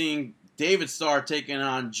to be seeing David Starr taking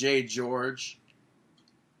on Jay George.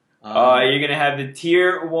 You're going to have the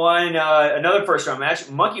Tier 1, another first round match,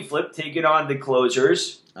 Monkey Flip taking on the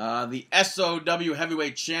Closers. The SOW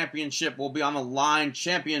Heavyweight Championship will be on the line.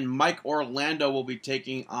 Champion Mike Orlando will be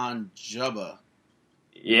taking on Jubba.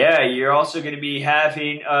 Yeah, you're also going to be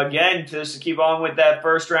having, again, just to keep on with that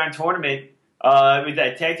first round tournament, with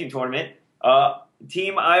that tag team tournament,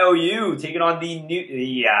 Team IOU taking on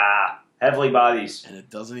the Heavily Bodies. And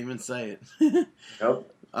it doesn't even say it.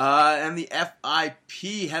 Nope. And the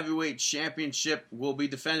FIP Heavyweight Championship will be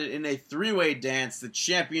defended in a three-way dance. The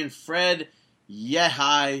champion Fred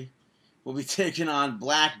Yehai will be taking on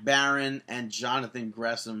Black Baron and Jonathan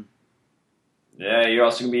Gresham. Yeah, you're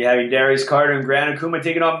also going to be having Darius Carter and Grant Akuma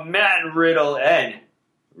taking on Matt Riddle and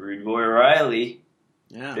Rude Boy Riley,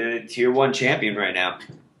 the Tier 1 champion right now.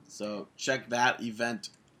 So check that event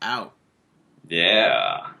out.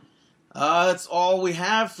 Yeah. That's all we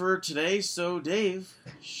have for today. So, Dave,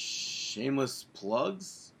 shameless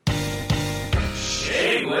plugs?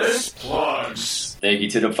 Shameless plugs. Thank you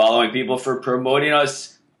to the following people for promoting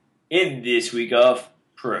us in this week of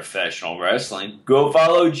professional wrestling. Go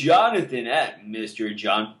follow Jonathan at Mr.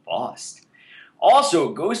 John Faust.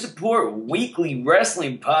 Also, go support Weekly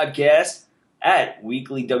Wrestling Podcast at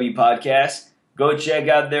Weekly W Podcast. Go check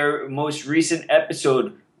out their most recent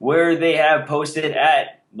episode where they have posted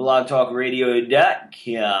at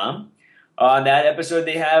blogtalkradio.com. On that episode,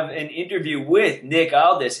 they have an interview with Nick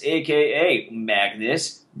Aldis, a.k.a.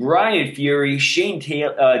 Magnus, Brian Fury, Shane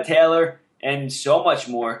Taylor, and so much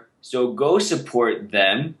more. So go support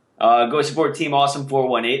them. Go support Team Awesome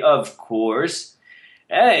 418, of course.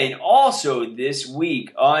 And also this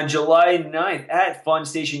week, on July 9th, at Fun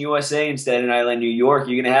Station USA in Staten Island, New York,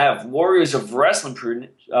 you're going to have Warriors of Wrestling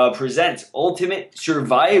presents Ultimate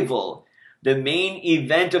Survival. The main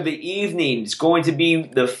event of the evening is going to be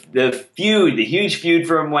the huge feud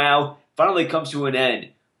from WoW, finally comes to an end.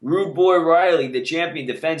 Rude Boy Riley, the champion,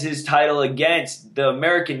 defends his title against the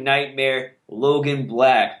American Nightmare, Logan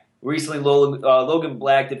Black. Recently, Logan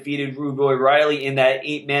Black defeated Rude Boy Riley in that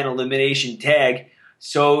 8-man elimination tag.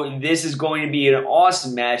 So this is going to be an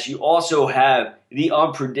awesome match. You also have the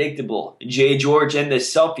unpredictable Jay George and the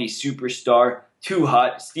selfie superstar Too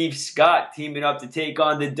Hot Steve Scott teaming up to take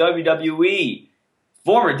on the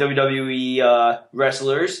former WWE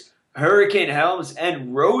wrestlers Hurricane Helms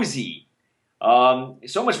and Rosie.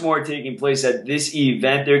 So much more taking place at this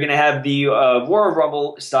event. They're going to have the Royal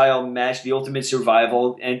Rumble style match, the Ultimate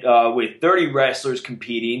Survival, and with 30 wrestlers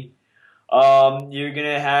competing. You're going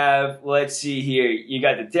to have, let's see here, you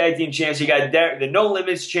got the tag team champs, you got the No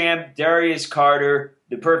Limits champ, Darius Carter,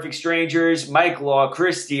 the Perfect Strangers, Mike Law,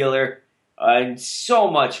 Chris Steeler, and so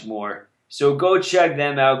much more. So go check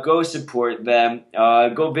them out. Go support them.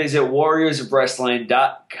 Go visit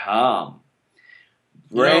warriorsofwrestling.com.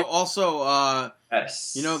 Right. Also,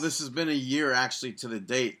 yes. This has been a year actually to the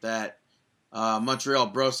date that Montreal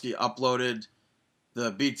Broski uploaded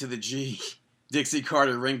the Beat to the G Dixie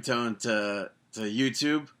Carter ringtone to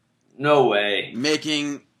YouTube. No way.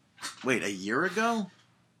 Wait, a year ago?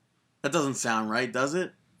 That doesn't sound right, does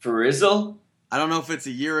it? For Rizzle? I don't know if it's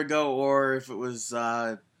a year ago or if it was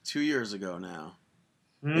 2 years ago now.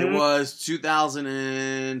 It was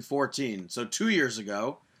 2014, so 2 years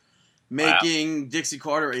ago. Making Dixie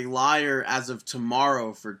Carter a liar as of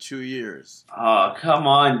tomorrow for 2 years. Oh, come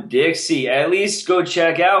on, Dixie. At least go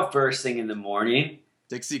check out first thing in the morning.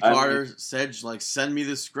 Dixie Carter said, send me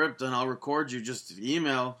the script and I'll record you. Just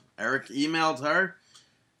email. Eric emailed her.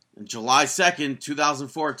 And July 2nd,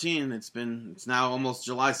 2014. It's now almost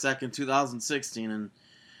July 2nd, 2016. And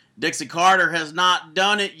Dixie Carter has not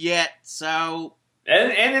done it yet, so...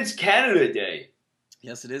 And it's Canada Day.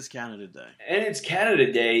 Yes, it is Canada Day. And it's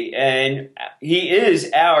Canada Day, and he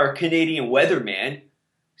is our Canadian weatherman.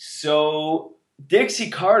 So, Dixie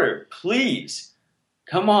Carter, please,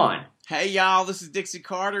 come on. Hey, y'all, this is Dixie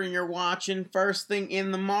Carter, and you're watching First Thing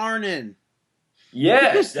in the Morning.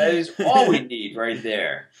 Yes, that is all we need right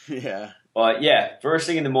there. Yeah. But yeah, first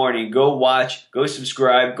thing in the morning, go watch, go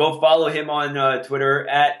subscribe, go follow him on Twitter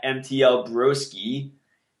at MTLBroski.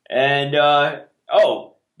 And,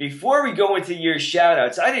 before we go into your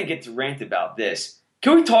shout-outs, I didn't get to rant about this.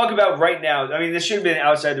 Can we talk about right now, I mean, this should have been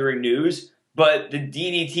outside the ring news, but the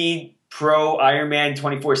DDT Pro Ironman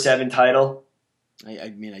 24/7 title? I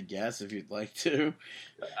mean, I guess, if you'd like to.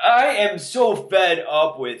 I am so fed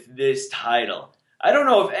up with this title. I don't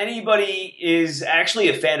know if anybody is actually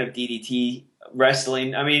a fan of DDT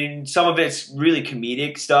wrestling. I mean, some of it's really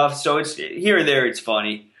comedic stuff, so it's here and there it's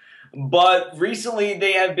funny. But recently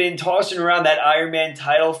they have been tossing around that Iron Man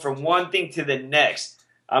title from one thing to the next.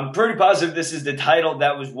 I'm pretty positive this is the title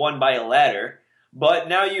that was won by a ladder. But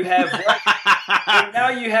now you have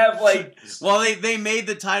Well, they made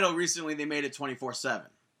the title recently. They made it 24/7.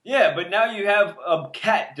 Yeah, but now you have a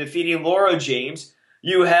cat defeating Laura James.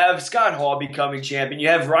 You have Scott Hall becoming champion. You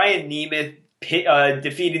have Ryan Nemeth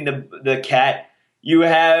defeating the cat. You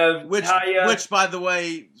have which, Taya. by the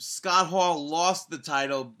way, Scott Hall lost the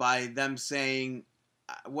title by them saying,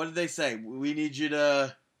 "What did they say? We need you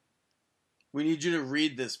to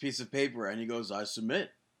read this piece of paper." And he goes, "I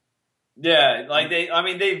submit." Yeah, like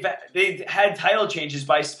they've had title changes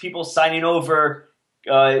by people signing over,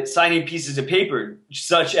 signing pieces of paper,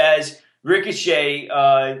 such as Ricochet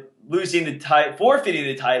forfeiting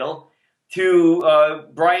the title to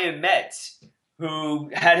Brian Metz,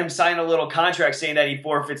 who had him sign a little contract saying that he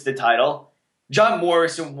forfeits the title. John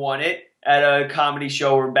Morrison won it at a comedy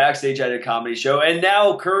show or backstage at a comedy show, and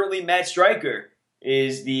now currently Matt Striker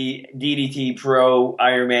is the DDT Pro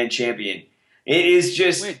Ironman champion. It is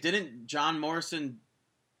just... Wait, didn't John Morrison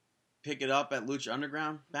pick it up at Lucha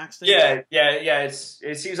Underground backstage? Yeah.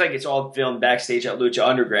 It seems like it's all filmed backstage at Lucha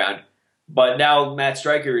Underground. But now Matt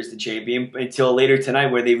Striker is the champion until later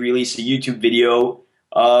tonight where they release a YouTube video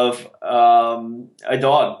of a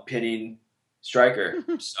dog pinning Striker.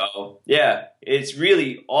 So, yeah, it's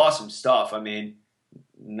really awesome stuff. I mean,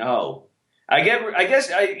 no. I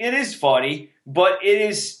guess it is funny, but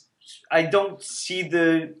I don't see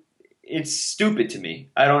it's stupid to me.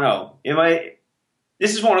 I don't know.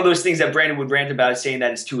 This is one of those things that Brandon would rant about, saying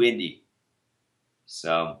that it's too indie.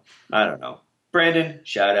 So, I don't know. Brandon,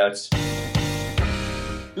 shout-outs.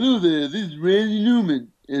 Hello there, this is Randy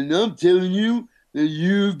Newman, and I'm telling you that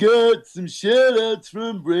you've got some shout-outs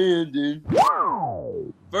from Brandon.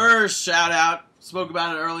 First shout-out, spoke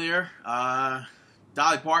about it earlier,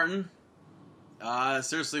 Dolly Parton.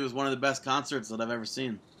 Seriously, was one of the best concerts that I've ever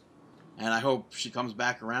seen. And I hope she comes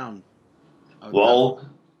back around. Well,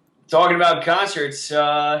 talking about concerts,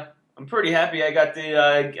 I'm pretty happy I got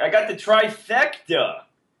the trifecta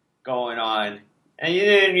going on. And you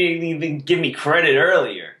didn't even give me credit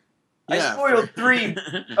earlier. Yeah. I spoiled 3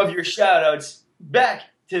 of your shout-outs back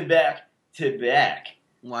to back to back.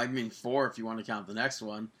 Well, I mean 4 if you want to count the next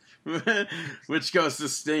one, which goes to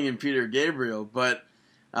Sting and Peter Gabriel. But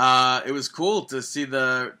it was cool to see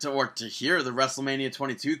to hear the WrestleMania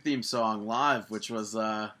 22 theme song live, which was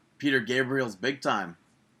Peter Gabriel's Big Time.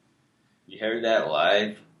 You heard that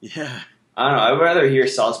live? Yeah. I don't know. I'd rather hear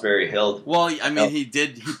Salisbury Hill. Well, I mean, he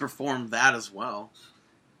performed that as well.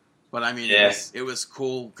 But I mean, yeah. It was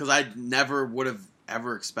cool because I never would have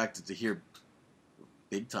ever expected to hear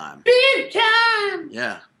Big Time. Big Time!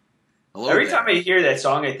 Yeah. Every time I hear that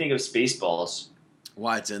song, I think of Spaceballs.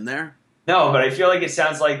 Why, it's in there? No, but I feel like it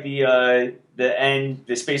sounds like the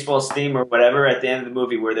Spaceballs theme or whatever at the end of the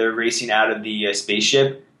movie where they're racing out of the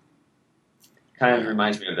spaceship. Kind of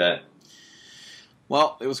reminds me of that.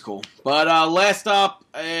 Well, it was cool. But last up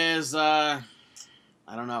is, I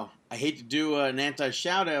don't know. I hate to do an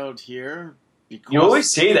anti-shout-out here. Because you always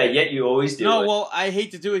say that, yet you always do it. No, well, I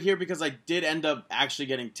hate to do it here because I did end up actually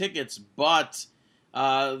getting tickets, but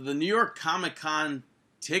the New York Comic-Con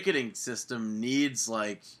ticketing system needs,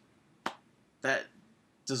 that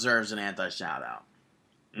deserves an anti-shout-out.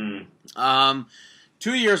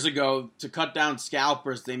 2 years ago, to cut down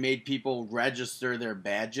scalpers, they made people register their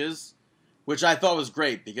badges, which I thought was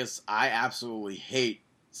great because I absolutely hate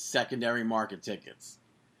secondary market tickets.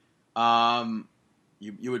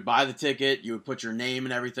 You would buy the ticket, you would put your name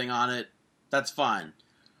and everything on it. That's fine.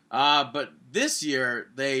 But this year,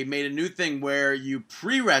 they made a new thing where you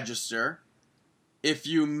pre-register if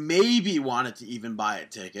you maybe wanted to even buy a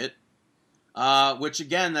ticket, which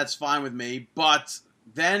again, that's fine with me. But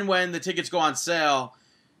then when the tickets go on sale,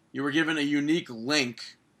 you were given a unique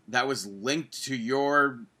link that was linked to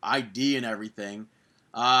your ID and everything.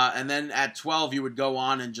 And then at 12, you would go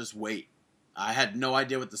on and just wait. I had no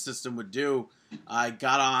idea what the system would do. I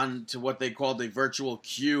got on to what they called a virtual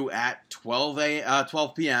queue at 12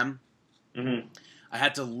 p.m. Mm-hmm. I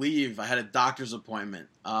had to leave. I had a doctor's appointment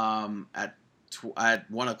at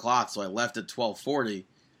 1 o'clock, so I left at 12:40.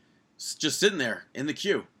 Just sitting there in the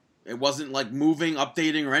queue. It wasn't like moving,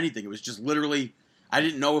 updating, or anything. It was just literally, I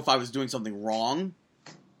didn't know if I was doing something wrong.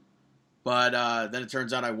 But then it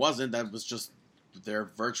turns out I wasn't. That was just their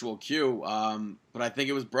virtual queue. But I think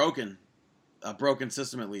it was broken. A broken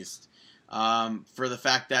system, at least. For the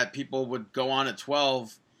fact that people would go on at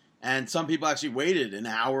 12, and some people actually waited an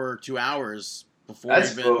hour or 2 hours before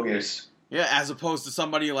That's even... bogus. Yeah, as opposed to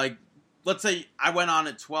somebody like... Let's say I went on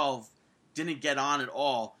at 12, didn't get on at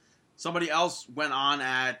all. Somebody else went on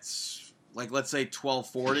at, like, let's say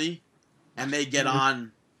 12:40, and they get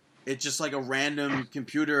on... It's just like a random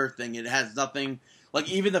computer thing. It has nothing... Like,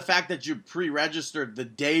 even the fact that you pre-registered the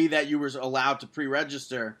day that you were allowed to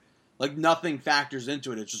pre-register, like, nothing factors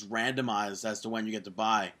into it. It's just randomized as to when you get to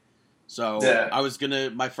buy. So, Yeah. I was going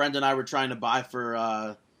to... My friend and I were trying to buy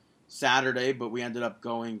for Saturday, but we ended up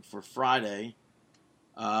going for Friday.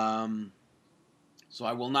 So,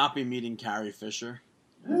 I will not be meeting Carrie Fisher.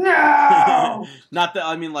 No! Not that...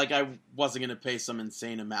 I mean, like, I wasn't going to pay some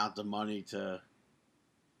insane amount of money to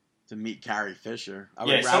meet Carrie Fisher. I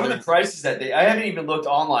would Some of the prices that I haven't even looked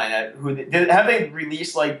online at have they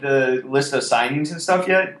released like the list of signings and stuff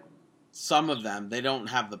yet? Some of them. They don't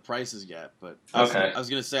have the prices yet, but Okay. I was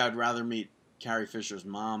going to say I'd rather meet Carrie Fisher's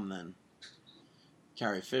mom than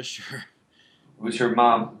Carrie Fisher. Who's her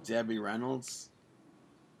mom? Debbie Reynolds.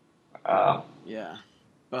 Yeah.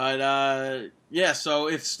 But so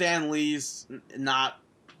if Stan Lee's not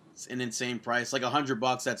an insane price, like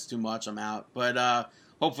 $100, that's too much, I'm out. But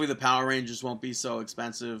hopefully the Power Rangers won't be so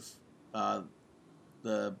expensive.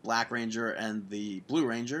 The Black Ranger and the Blue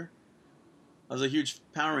Ranger. I was a huge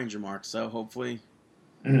Power Ranger mark, so hopefully.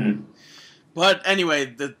 Mm-hmm. But anyway,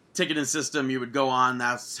 the ticketing system, you would go on,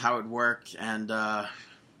 that's how it worked, and I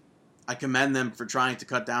commend them for trying to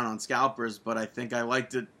cut down on scalpers, but I think I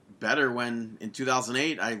liked it better when, in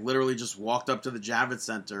 2008, I literally just walked up to the Javits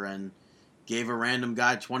Center and gave a random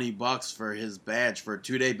guy $20 for his badge, for a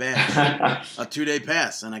 2-day badge, a 2-day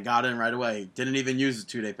pass, and I got in right away. Didn't even use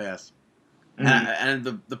the 2-day pass. Mm-hmm.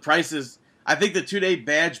 And the prices, I think the 2-day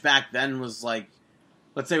badge back then was like,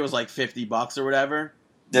 let's say it was like $50 or whatever.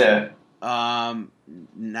 Yeah.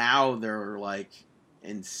 Now they're like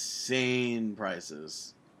insane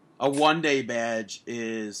prices. A 1-day badge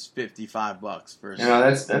is $55 for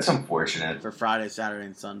that's unfortunate for Friday, Saturday,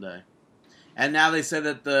 and Sunday. And now they say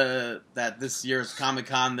that this year's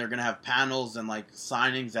Comic-Con they're gonna have panels and like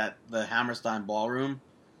signings at the Hammerstein Ballroom,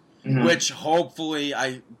 mm-hmm. which hopefully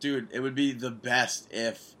it would be the best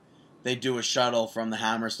if they do a shuttle from the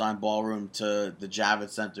Hammerstein Ballroom to the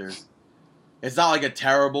Javits Center. It's not like a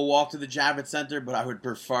terrible walk to the Javits Center, but I would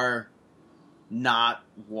prefer not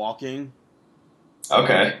walking.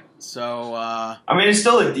 Okay. So, I mean, it's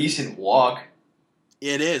still a decent walk.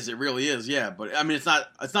 It is. It really is. Yeah, but I mean, it's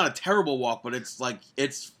not a terrible walk, but it's like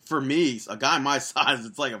for me, a guy my size.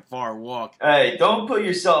 It's like a far walk. Hey, don't put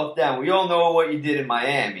yourself down. We all know what you did in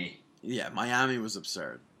Miami. Yeah, Miami was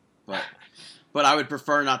absurd, but I would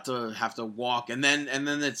prefer not to have to walk. And then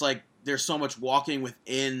it's like there's so much walking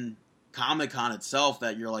within Comic-Con itself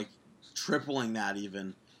that you're like tripling that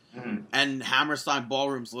even. Mm-hmm. And Hammerstein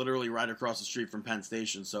Ballroom's literally right across the street from Penn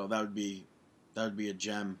Station, so that would be a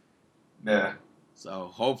gem. Yeah.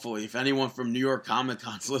 So hopefully, if anyone from New York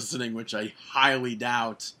Comic-Con's listening, which I highly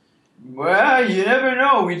doubt. Well, you never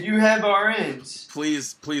know. We do have our ends.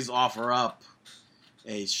 Please offer up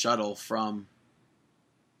a shuttle from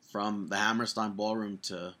the Hammerstein Ballroom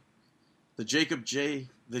to the Jacob J.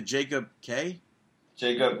 Javits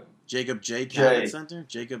Center?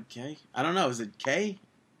 Jacob K? I don't know. Is it K?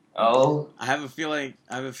 Oh. I have a feeling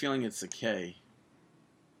it's a K.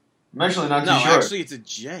 I'm actually not too sure. No, actually it's a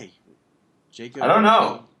J. Jacob. I don't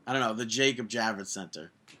know. The Jacob Javits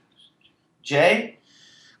Center. J?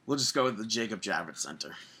 We'll just go with the Jacob Javits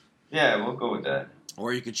Center. Yeah, we'll go with that.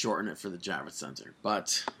 Or you could shorten it for the Javits Center.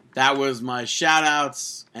 But that was my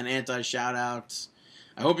shout-outs and anti-shout-outs.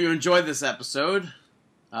 I hope you enjoyed this episode.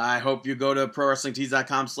 I hope you go to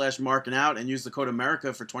ProWrestlingTees.com/markingout and use the code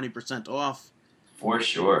America for 20% off. For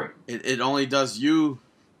sure. It only does you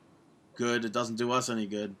good. It doesn't do us any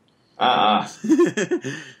good. But,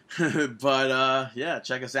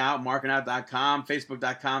 check us out, markinout.com,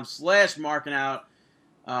 facebook.com/markinout,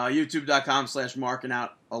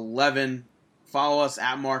 youtube.com/markinout11. Follow us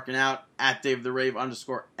at markinout, at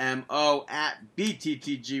DaveTheRave_MO, at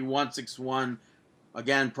BTTG161.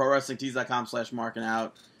 Again,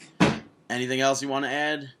 ProWrestlingTees.com/markinout. Anything else you want to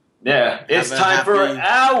add? Yeah, it's time for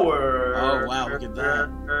our... Oh, wow, look at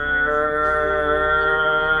that.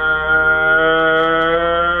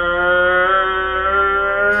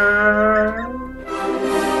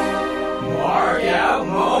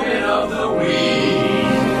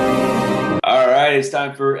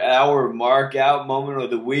 time for our Mark Out moment of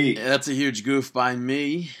the week. Yeah, that's a huge goof by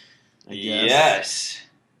me, I guess. Yes.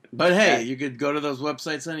 But hey, you could go to those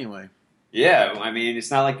websites anyway. Yeah, I mean, it's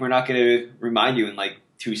not like we're not going to remind you in like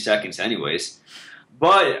 2 seconds anyways.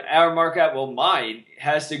 But our Mark Out, well, mine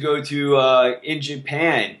has to go to in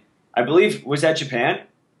Japan. I believe, was that Japan?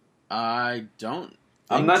 I don't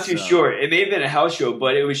I'm not too sure. It may have been a house show,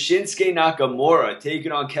 but it was Shinsuke Nakamura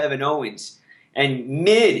taking on Kevin Owens. And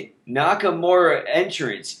mid-Nakamura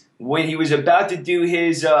entrance, when he was about to do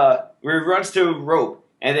his, where he runs to a rope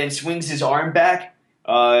and then swings his arm back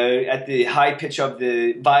at the high pitch of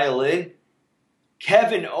the violin,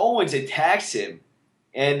 Kevin Owens attacks him.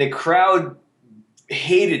 And the crowd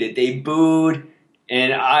hated it. They booed,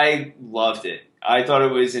 and I loved it. I thought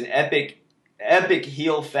it was an epic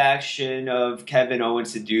heel faction of Kevin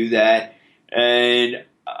Owens to do that. And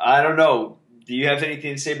I don't know. Do you have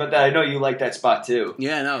anything to say about that? I know you like that spot too.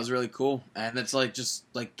 Yeah, no, it was really cool. And it's like, just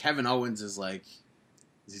like Kevin Owens is like,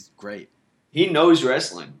 he's great. He knows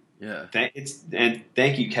wrestling. Yeah. And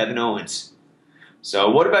thank you, Kevin Owens.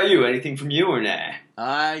 So what about you? Anything from you or nah?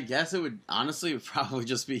 I guess it would probably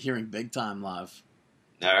just be hearing Big Time live.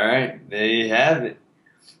 All right. There you have it.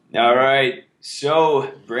 All right.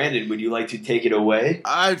 So, Brandon, would you like to take it away?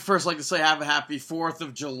 I'd first like to say have a happy 4th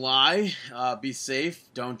of July. Be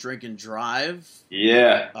safe. Don't drink and drive.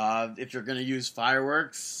 Yeah. If you're going to use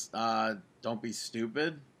fireworks, don't be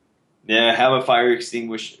stupid. Yeah, have a fire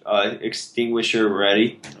extinguisher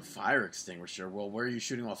ready. A fire extinguisher? Well, where are you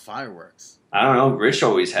shooting off fireworks? I don't know. Rich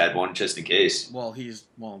always had one just in case. Well,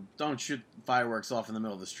 don't shoot fireworks off in the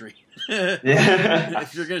middle of the street. Yeah.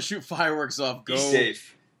 If you're going to shoot fireworks off, Be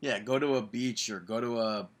safe. Yeah, go to a beach or go to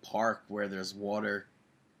a park where there's water.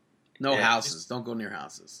 No houses. Don't go near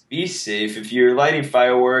houses. Be safe. If you're lighting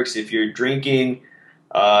fireworks, if you're drinking,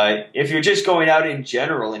 if you're just going out in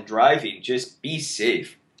general and driving, just be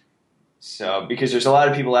safe. So, because there's a lot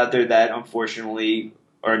of people out there that unfortunately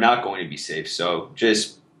are not going to be safe. So,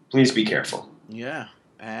 just please be careful. Yeah.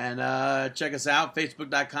 And check us out,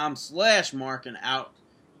 facebook.com/markinout.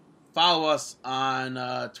 Follow us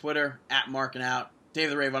on Twitter, @markinout.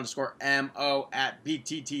 DaveTheRave_MO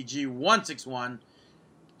 @BTTG161.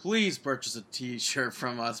 Please purchase a t-shirt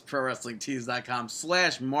from us,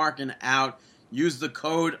 ProWrestlingTees.com/markinout. Use the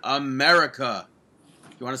code America.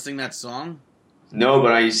 You want to sing that song? No,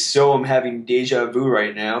 but I am having deja vu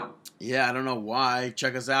right now. Yeah, I don't know why.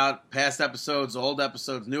 Check us out. Past episodes, old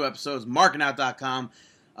episodes, new episodes, markinout.com,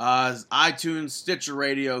 iTunes, Stitcher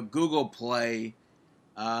Radio, Google Play.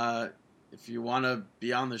 If you want to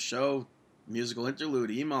be on the show, musical interlude,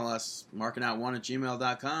 email us,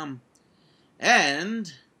 markinout1@gmail.com.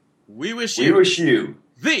 And we wish you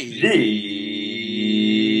the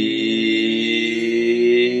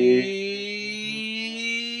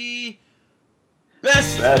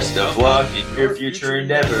best of luck in your future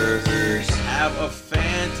endeavors. Have a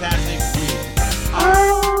fantastic week.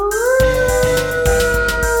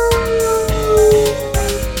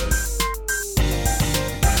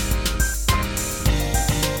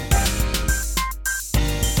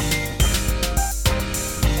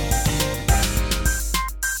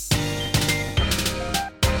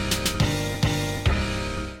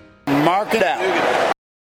 Mark it out.